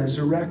of the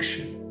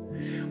resurrection.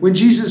 When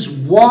Jesus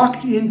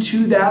walked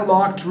into that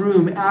locked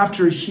room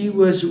after he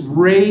was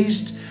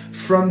raised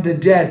from the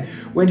dead,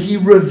 when he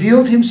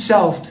revealed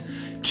himself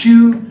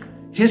to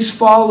his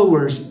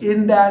followers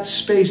in that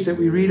space that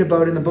we read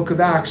about in the book of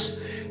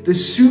Acts, the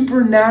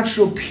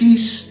supernatural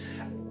peace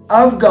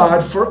of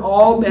God for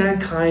all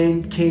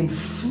mankind came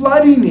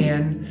flooding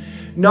in,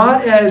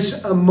 not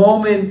as a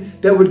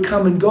moment that would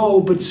come and go,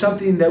 but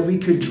something that we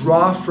could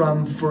draw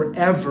from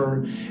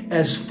forever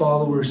as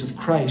followers of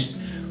Christ.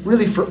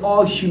 Really for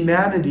all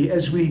humanity,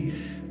 as we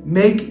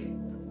make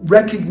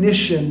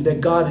recognition that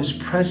God is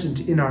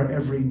present in our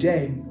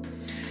everyday.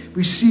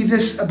 We see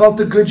this about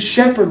the Good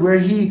Shepherd, where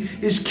he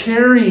is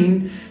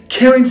caring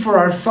for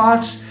our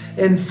thoughts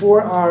and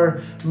for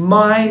our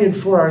mind and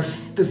for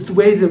the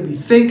way that we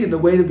think and the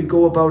way that we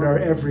go about our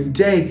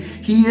everyday.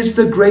 He is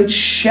the great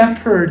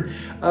shepherd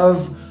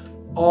of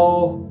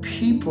all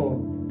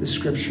people, the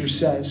scripture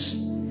says.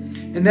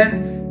 And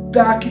then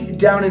back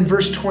down in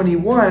verse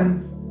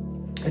 21,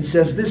 it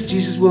says this: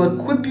 Jesus will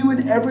equip you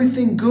with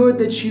everything good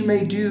that you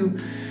may do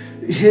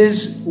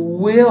his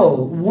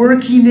will,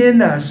 working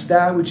in us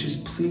that which is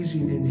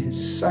pleasing in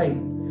his sight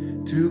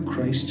through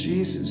Christ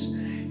Jesus.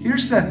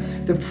 Here's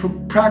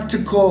the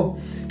practical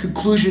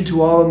conclusion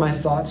to all of my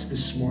thoughts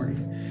this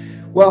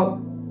morning.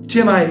 Well,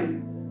 Tim, I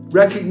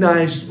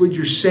recognize what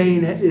you're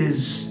saying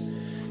is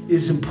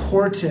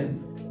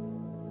important,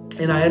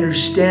 and I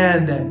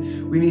understand that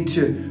we need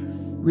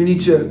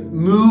to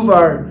move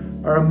our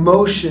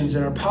emotions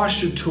and our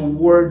posture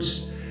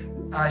towards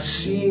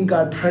seeing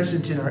God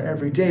present in our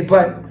everyday.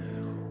 But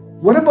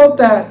what about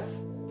that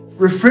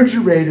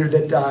refrigerator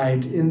that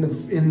died in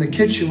the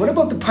kitchen? What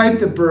about the pipe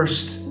that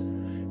burst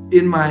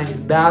in my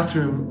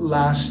bathroom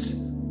last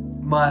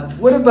month?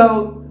 What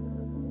about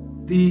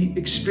the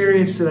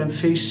experience that I'm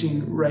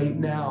facing right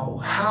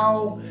now?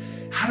 How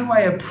do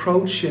I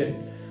approach it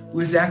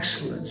with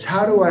excellence?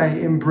 How do I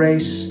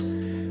embrace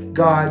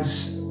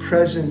God's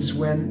presence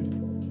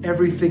when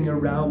everything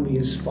around me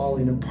is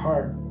falling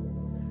apart?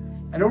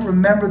 I don't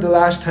remember the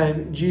last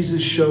time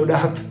Jesus showed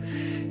up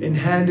and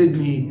handed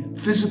me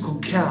physical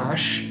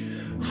cash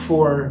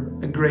for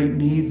a great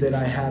need that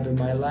I have in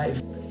my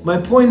life. My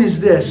point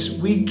is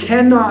this: we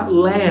cannot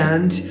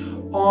land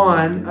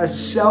on a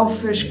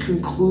selfish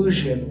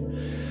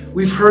conclusion.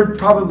 We've heard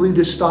probably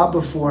this thought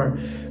before: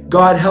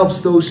 God helps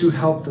those who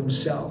help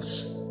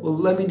themselves. Well,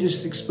 let me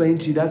just explain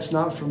to you, that's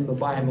not from the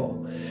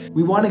Bible.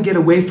 We want to get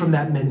away from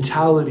that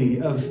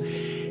mentality of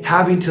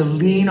having to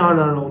lean on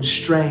our own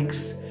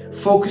strength,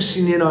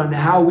 focusing in on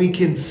how we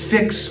can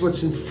fix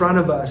what's in front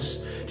of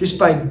us just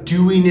by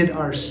doing it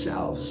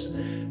ourselves.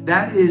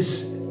 That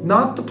is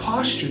not the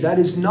posture. That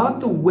is not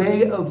the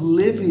way of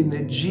living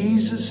that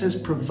Jesus has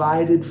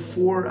provided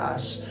for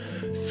us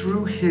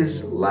through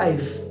his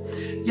life.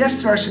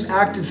 Yes, there are some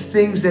active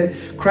things that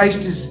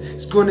Christ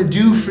is going to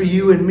do for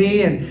you and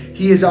me, and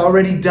he has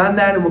already done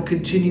that and will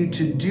continue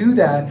to do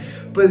that.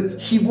 But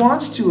he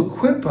wants to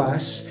equip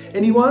us,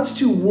 and he wants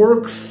to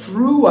work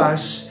through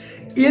us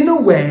in a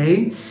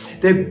way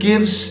that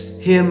gives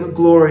him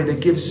glory,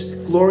 that gives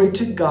glory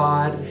to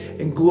God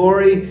and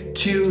glory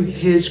to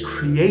his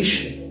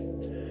creation.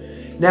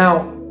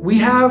 Now, we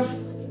have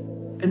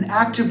an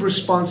active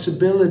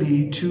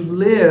responsibility to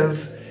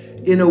live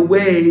in a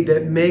way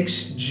that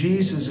makes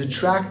Jesus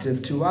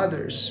attractive to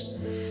others.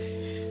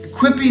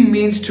 Equipping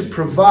means to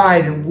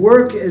provide, and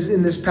work, as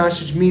in this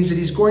passage, means that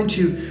he's going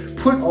to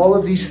put all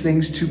of these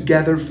things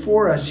together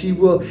for us. He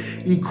will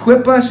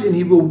equip us and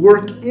he will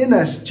work in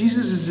us.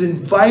 Jesus is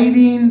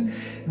inviting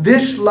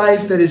this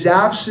life that is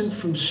absent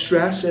from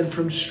stress and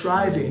from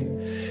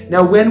striving.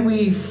 Now, when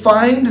we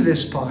find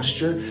this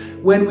posture,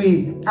 when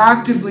we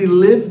actively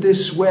live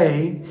this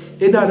way,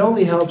 it not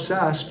only helps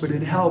us, but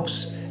it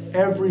helps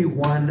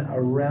everyone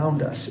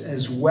around us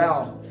as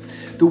well.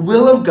 The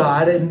will of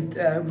God, and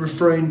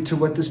referring to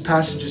what this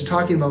passage is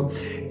talking about,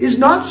 is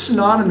not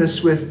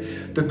synonymous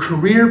with the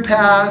career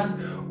path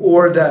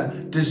or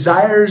the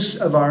desires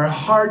of our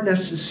heart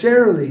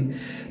necessarily.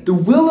 The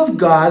will of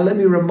God, let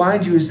me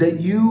remind you, is that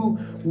you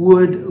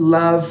would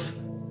love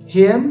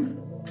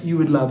him, you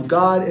would love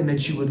God, and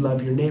that you would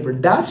love your neighbor.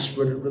 That's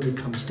what it really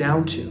comes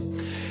down to.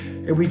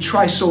 And we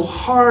try so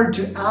hard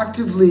to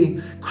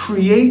actively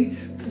create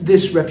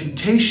this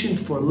reputation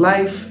for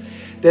life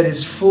that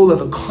is full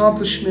of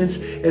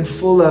accomplishments and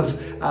full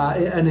of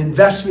an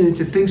investment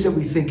into things that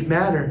we think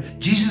matter.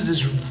 Jesus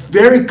is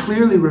very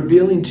clearly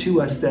revealing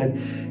to us that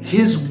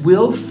his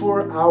will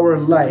for our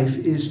life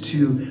is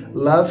to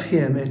love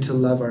him and to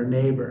love our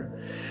neighbor.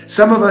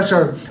 Some of us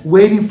are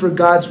waiting for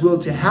God's will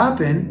to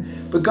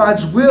happen, but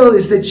God's will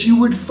is that you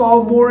would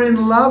fall more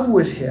in love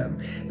with him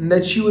and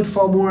that you would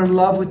fall more in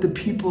love with the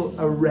people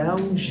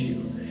around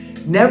you.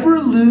 Never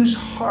lose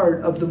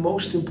heart of the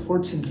most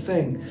important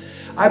thing.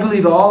 I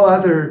believe all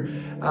other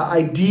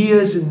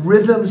ideas and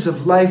rhythms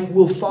of life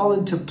will fall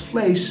into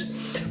place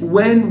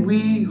when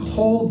we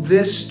hold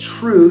this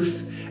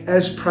truth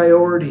as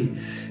priority,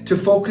 to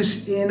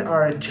focus in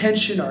our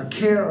attention, our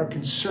care, our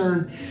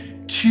concern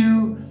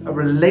to a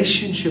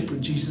relationship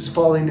with Jesus,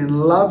 falling in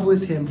love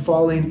with him,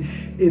 falling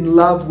in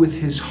love with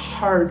his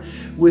heart,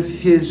 with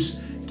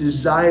his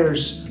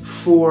desires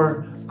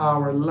for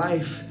our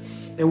life.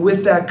 And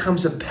with that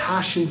comes a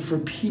passion for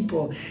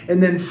people.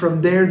 And then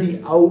from there,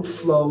 the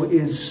outflow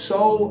is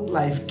so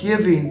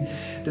life-giving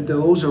that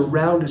those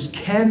around us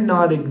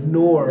cannot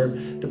ignore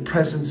the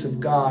presence of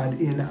God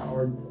in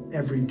our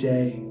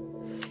everyday.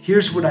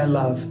 Here's what I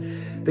love.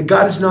 That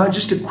God is not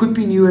just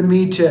equipping you and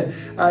me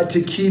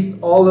to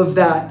keep all of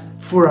that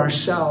for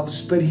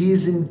ourselves, but he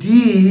is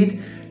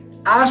indeed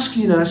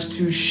asking us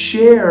to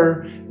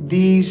share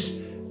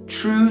these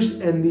truths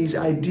and these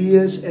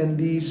ideas and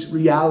these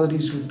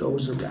realities with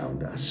those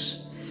around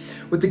us.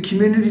 What the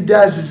community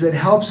does is it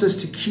helps us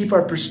to keep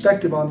our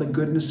perspective on the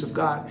goodness of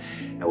God.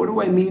 Now, what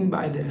do I mean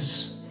by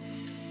this?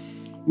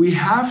 We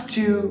have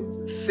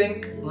to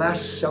think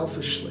less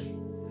selfishly.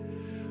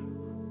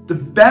 The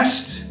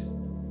best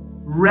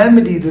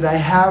remedy that I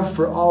have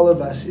for all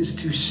of us is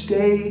to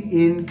stay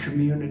in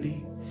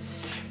community.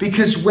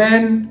 Because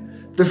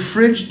when the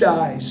fridge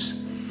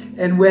dies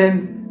and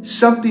when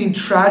something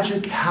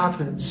tragic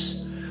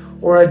happens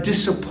or a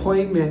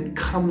disappointment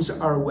comes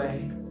our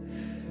way,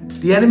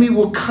 the enemy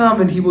will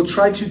come and he will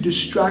try to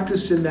distract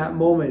us in that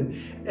moment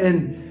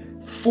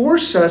and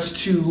force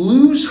us to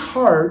lose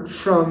heart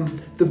from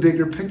the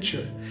bigger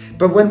picture.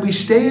 But when we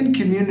stay in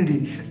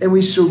community and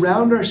we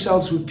surround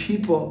ourselves with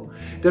people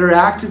that are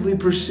actively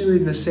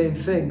pursuing the same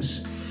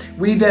things,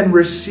 we then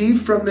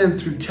receive from them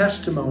through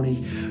testimony,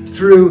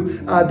 through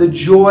the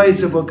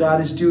joys of what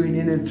God is doing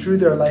in and through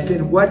their life.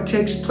 And what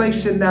takes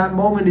place in that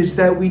moment is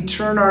that we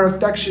turn our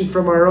affection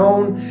from our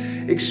own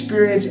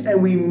experience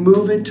and we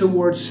move it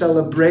towards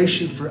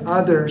celebration for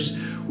others,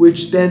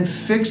 which then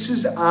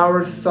fixes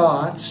our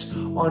thoughts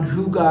on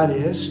who God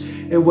is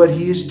and what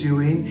he is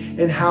doing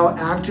and how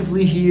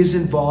actively he is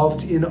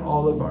involved in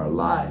all of our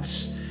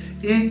lives.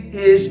 It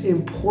is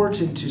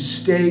important to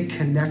stay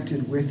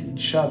connected with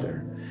each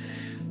other.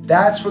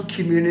 That's what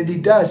community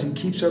does. It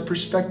keeps our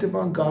perspective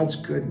on God's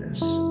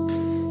goodness.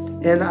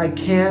 And I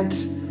can't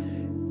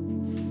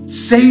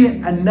say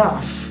it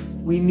enough.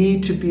 We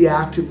need to be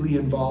actively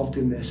involved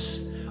in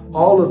this.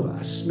 All of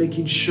us,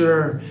 making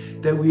sure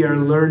that we are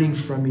learning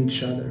from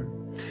each other.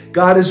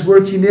 God is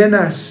working in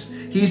us.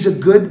 He's a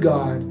good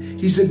God.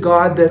 He's a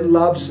God that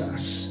loves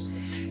us.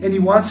 And he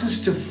wants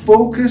us to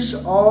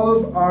focus all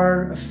of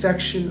our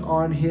affection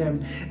on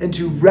him and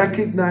to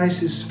recognize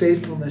his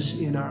faithfulness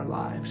in our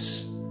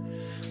lives.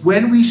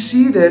 When we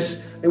see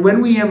this and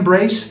when we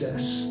embrace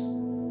this,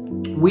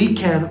 we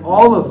can,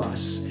 all of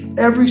us,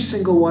 every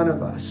single one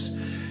of us,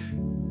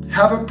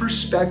 have a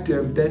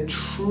perspective that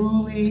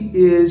truly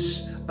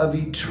is of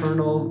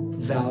eternal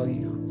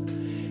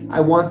value.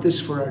 I want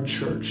this for our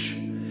church.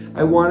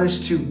 I want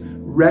us to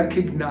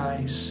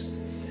recognize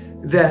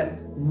that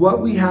what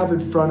we have in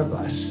front of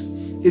us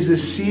is a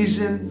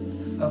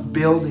season of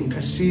building,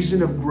 a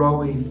season of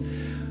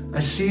growing,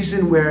 a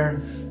season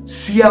where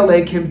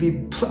CLA can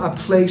be a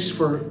place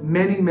for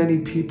many, many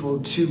people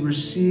to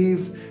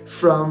receive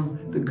from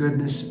the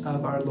goodness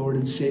of our Lord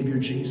and Savior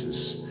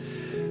Jesus.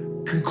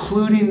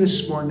 Concluding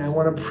this morning, I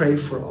want to pray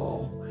for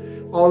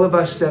all of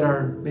us that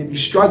are maybe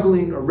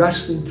struggling or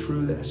wrestling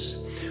through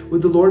this.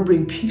 Would the Lord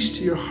bring peace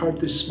to your heart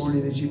this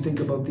morning as you think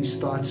about these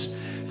thoughts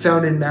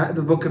found in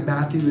the book of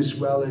Matthew as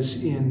well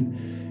as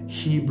in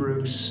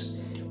Hebrews?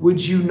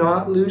 Would you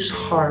not lose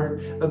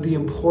heart of the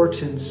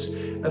importance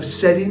of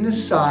setting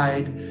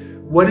aside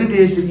what it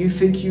is that you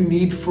think you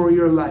need for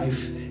your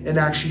life and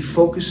actually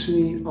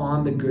focusing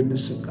on the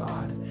goodness of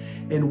God?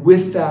 And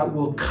with that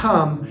will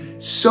come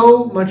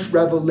so much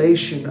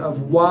revelation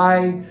of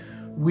why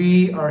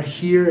we are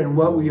here and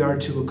what we are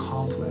to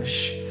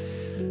accomplish.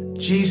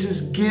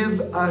 Jesus, give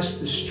us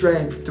the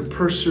strength to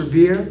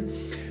persevere,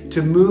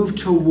 to move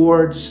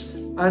towards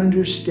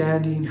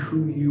understanding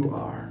who you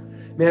are.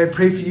 May I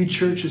pray for you,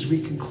 church, as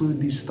we conclude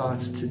these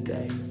thoughts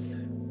today.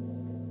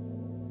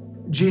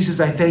 Jesus,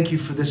 I thank you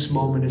for this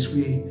moment as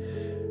we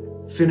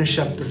finish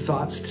up the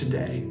thoughts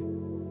today.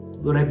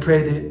 Lord, I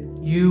pray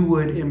that you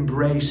would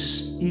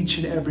embrace each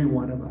and every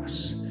one of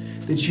us,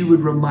 that you would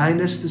remind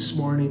us this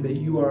morning that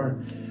you are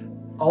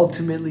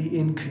ultimately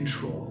in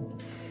control,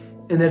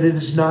 and that it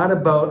is not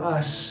about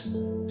us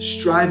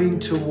striving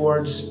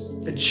towards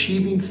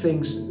achieving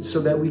things so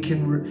that we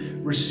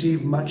can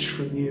receive much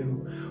from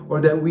you, or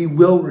that we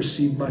will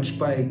receive much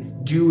by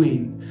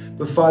doing.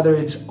 But Father,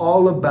 it's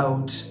all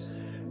about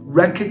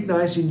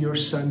recognizing your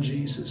Son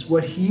Jesus,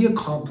 what he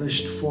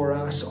accomplished for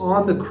us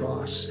on the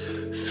cross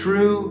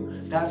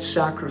through that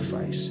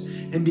sacrifice.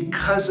 And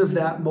because of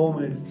that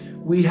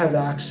moment, we have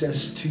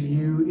access to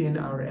you in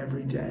our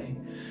everyday.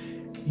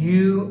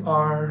 You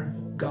are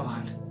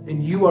God,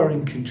 and you are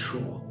in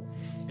control.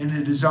 And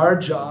it is our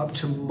job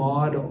to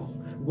model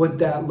what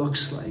that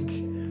looks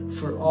like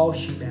for all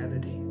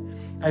humanity.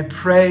 I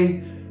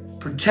pray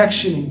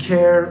protection and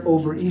care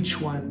over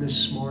each one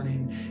this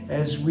morning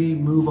as we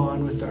move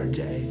on with our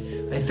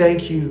day. I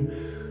thank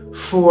you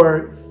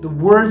for the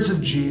words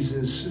of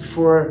Jesus,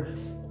 for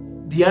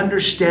the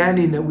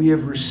understanding that we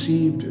have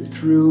received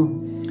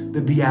through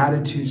the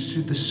Beatitudes,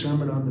 through the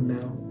Sermon on the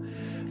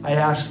Mount. I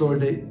ask,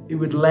 Lord, that it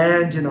would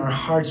land in our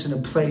hearts in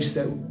a place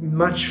that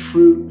much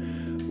fruit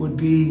would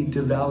be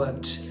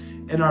developed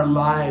and our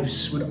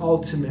lives would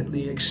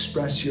ultimately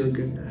express your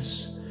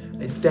goodness.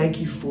 I thank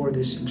you for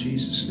this in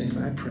Jesus'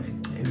 name, I pray.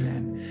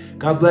 Amen.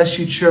 God bless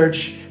you,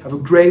 church. Have a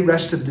great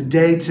rest of the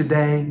day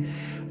today.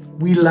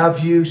 We love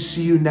you.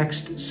 See you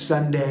next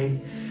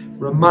Sunday.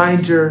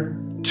 Reminder,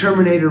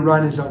 Terminator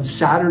Run is on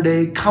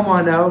Saturday. Come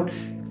on out,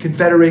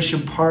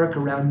 Confederation Park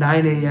around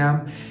 9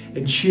 a.m.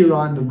 and cheer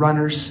on the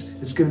runners.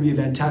 It's going to be a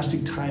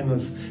fantastic time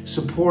of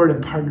support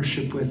and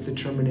partnership with the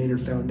Terminator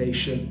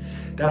Foundation.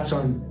 That's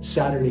on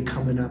Saturday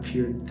coming up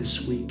here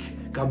this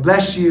week. God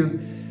bless you.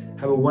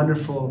 Have a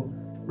wonderful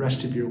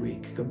rest of your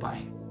week.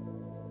 Goodbye.